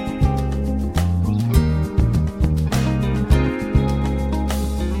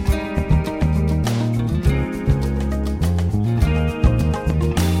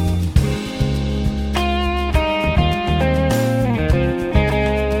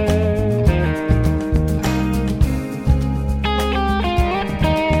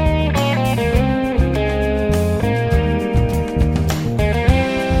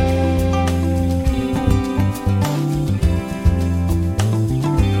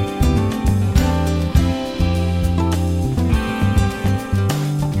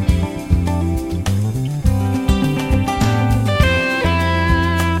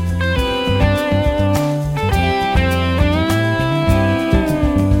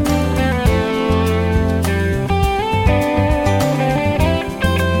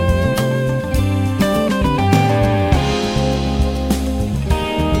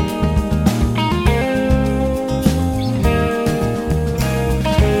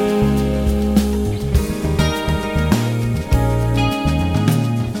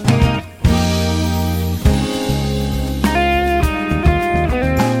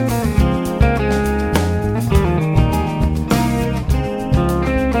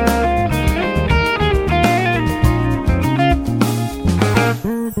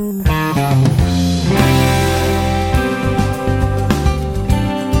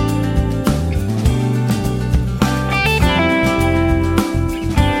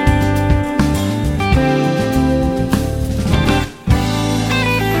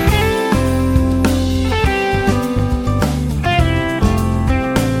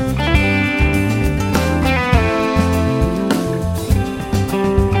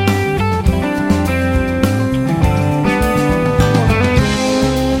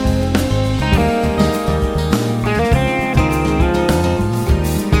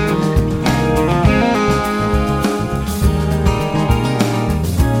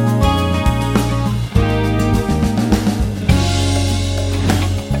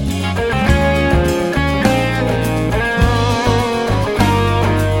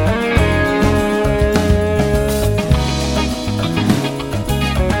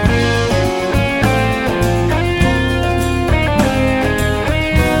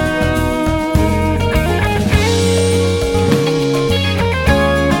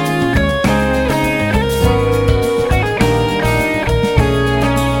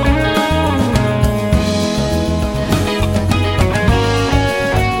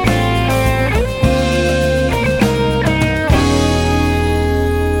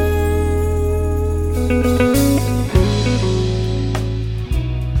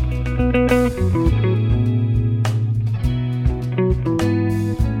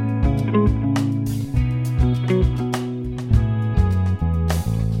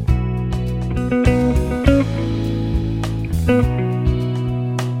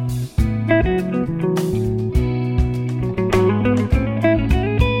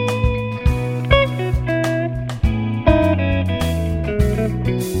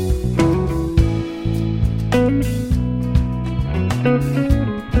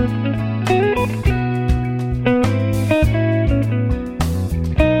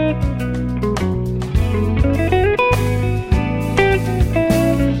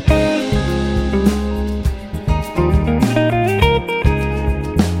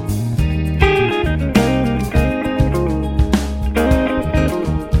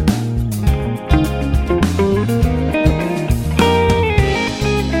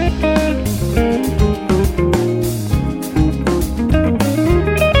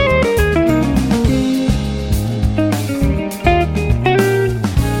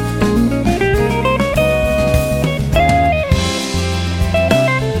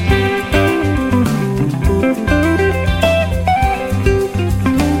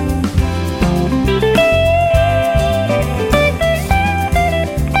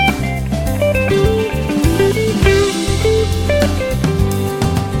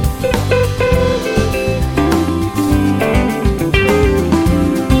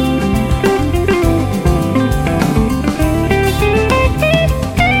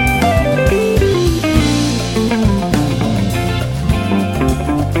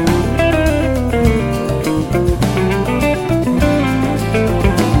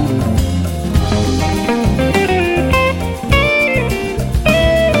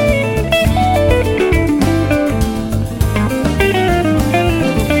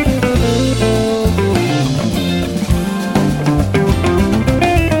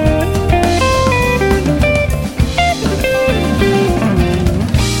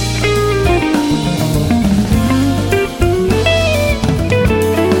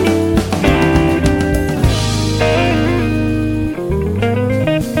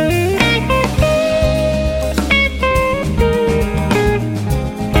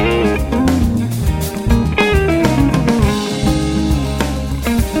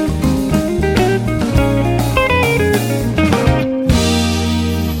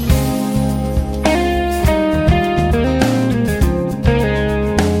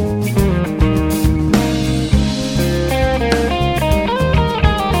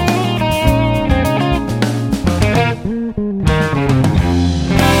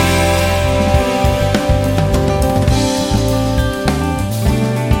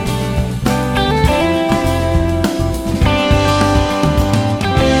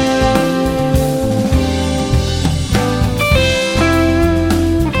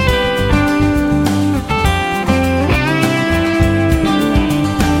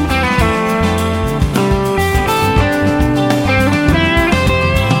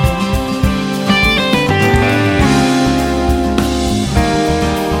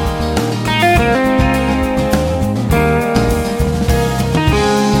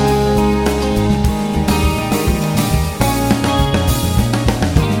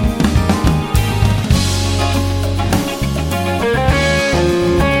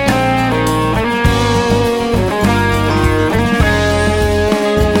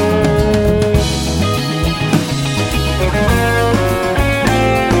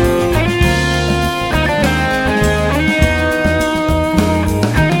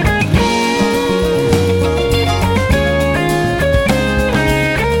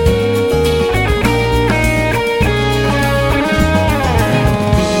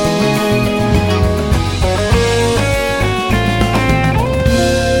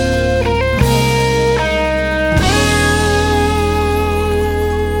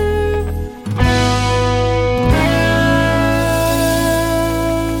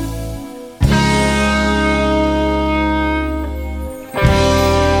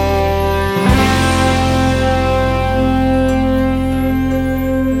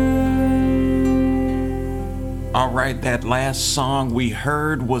 last song we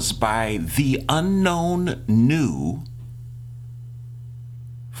heard was by The Unknown New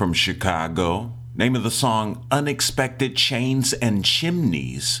from Chicago. Name of the song, Unexpected Chains and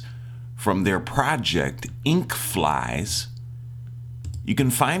Chimneys, from their project, Ink Flies. You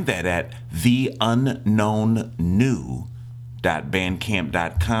can find that at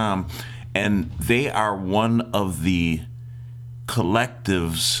theunknownnew.bandcamp.com. And they are one of the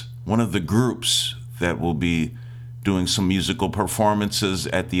collectives, one of the groups that will be doing some musical performances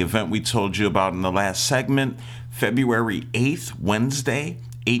at the event we told you about in the last segment, February 8th, Wednesday,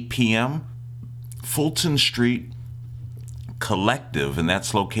 8 p.m., Fulton Street Collective, and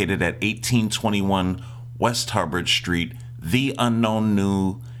that's located at 1821 West Hubbard Street, The Unknown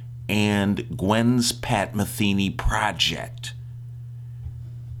New, and Gwen's Pat Metheny Project.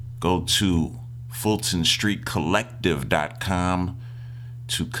 Go to FultonStreetCollective.com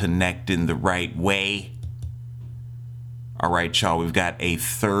to connect in the right way. All right, y'all, we've got a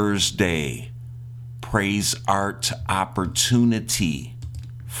Thursday praise art opportunity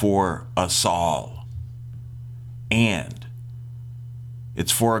for us all. And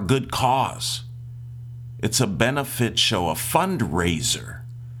it's for a good cause. It's a benefit show, a fundraiser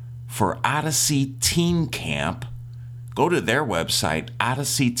for Odyssey Teen Camp. Go to their website,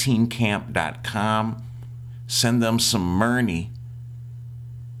 odysseyteencamp.com. Send them some money.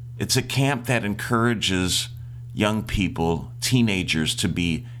 It's a camp that encourages young people, teenagers, to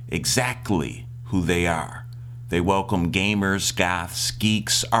be exactly who they are. They welcome gamers, goths,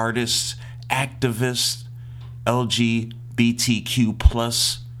 geeks, artists, activists, LGBTQ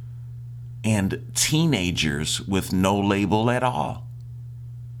plus, and teenagers with no label at all.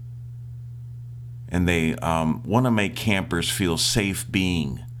 And they want to make campers feel safe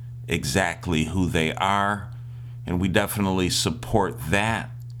being exactly who they are, and we definitely support that.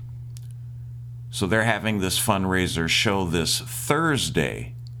 So they're having this fundraiser show this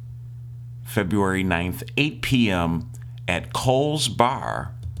Thursday, February 9th, 8 p.m. at Cole's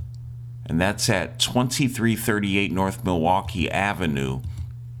Bar, and that's at 2338 North Milwaukee Avenue.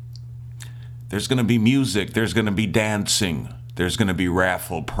 There's going to be music, there's going to be dancing, there's going to be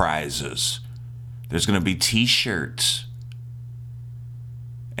raffle prizes, there's going to be t-shirts,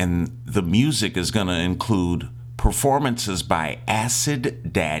 and the music is going to include performances by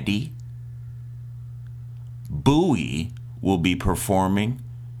Acid Daddy. Bowie will be performing,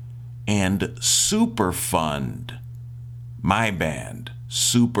 and Superfund, my band,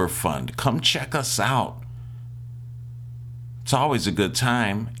 Superfund. Come check us out. It's always a good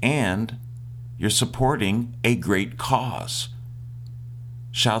time, and you're supporting a great cause.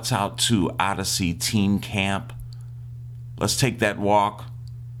 Shouts out to Odyssey Teen Camp. Let's take that walk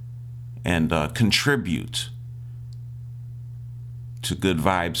and contribute to good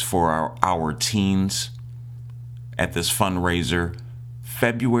vibes for our teens at this fundraiser,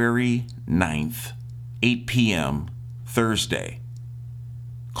 February 9th, 8 p.m., Thursday,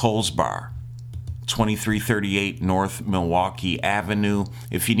 Cole's Bar, 2338 North Milwaukee Avenue.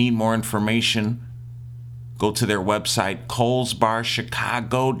 If you need more information, go to their website,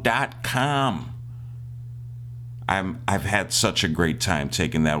 colesbarchicago.com. I've had such a great time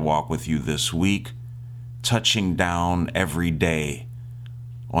taking that walk with you this week, touching down every day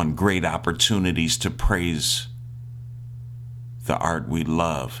on great opportunities to praise the art we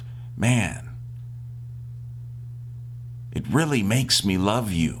love. Man, it really makes me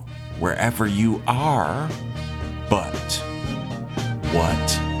love you wherever you are. But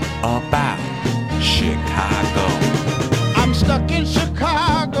what about Chicago? I'm stuck in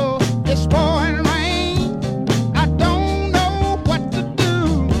Chicago. It's pouring rain. I don't know what to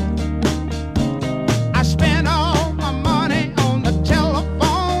do. I spent all my money on the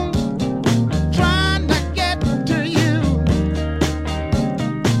telephone trying to get to you.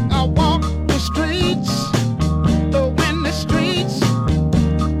 I walk the streets, the windy streets,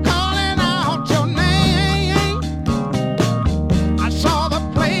 calling out your name. I saw the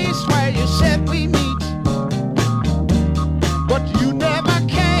place where you said we meet, but you never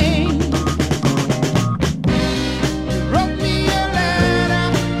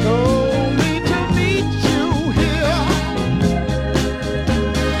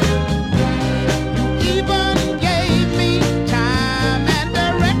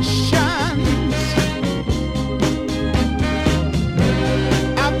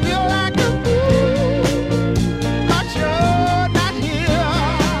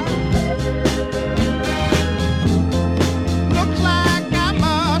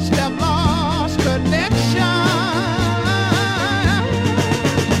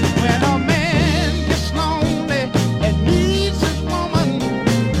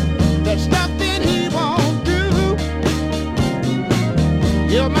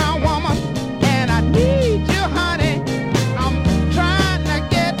Hear my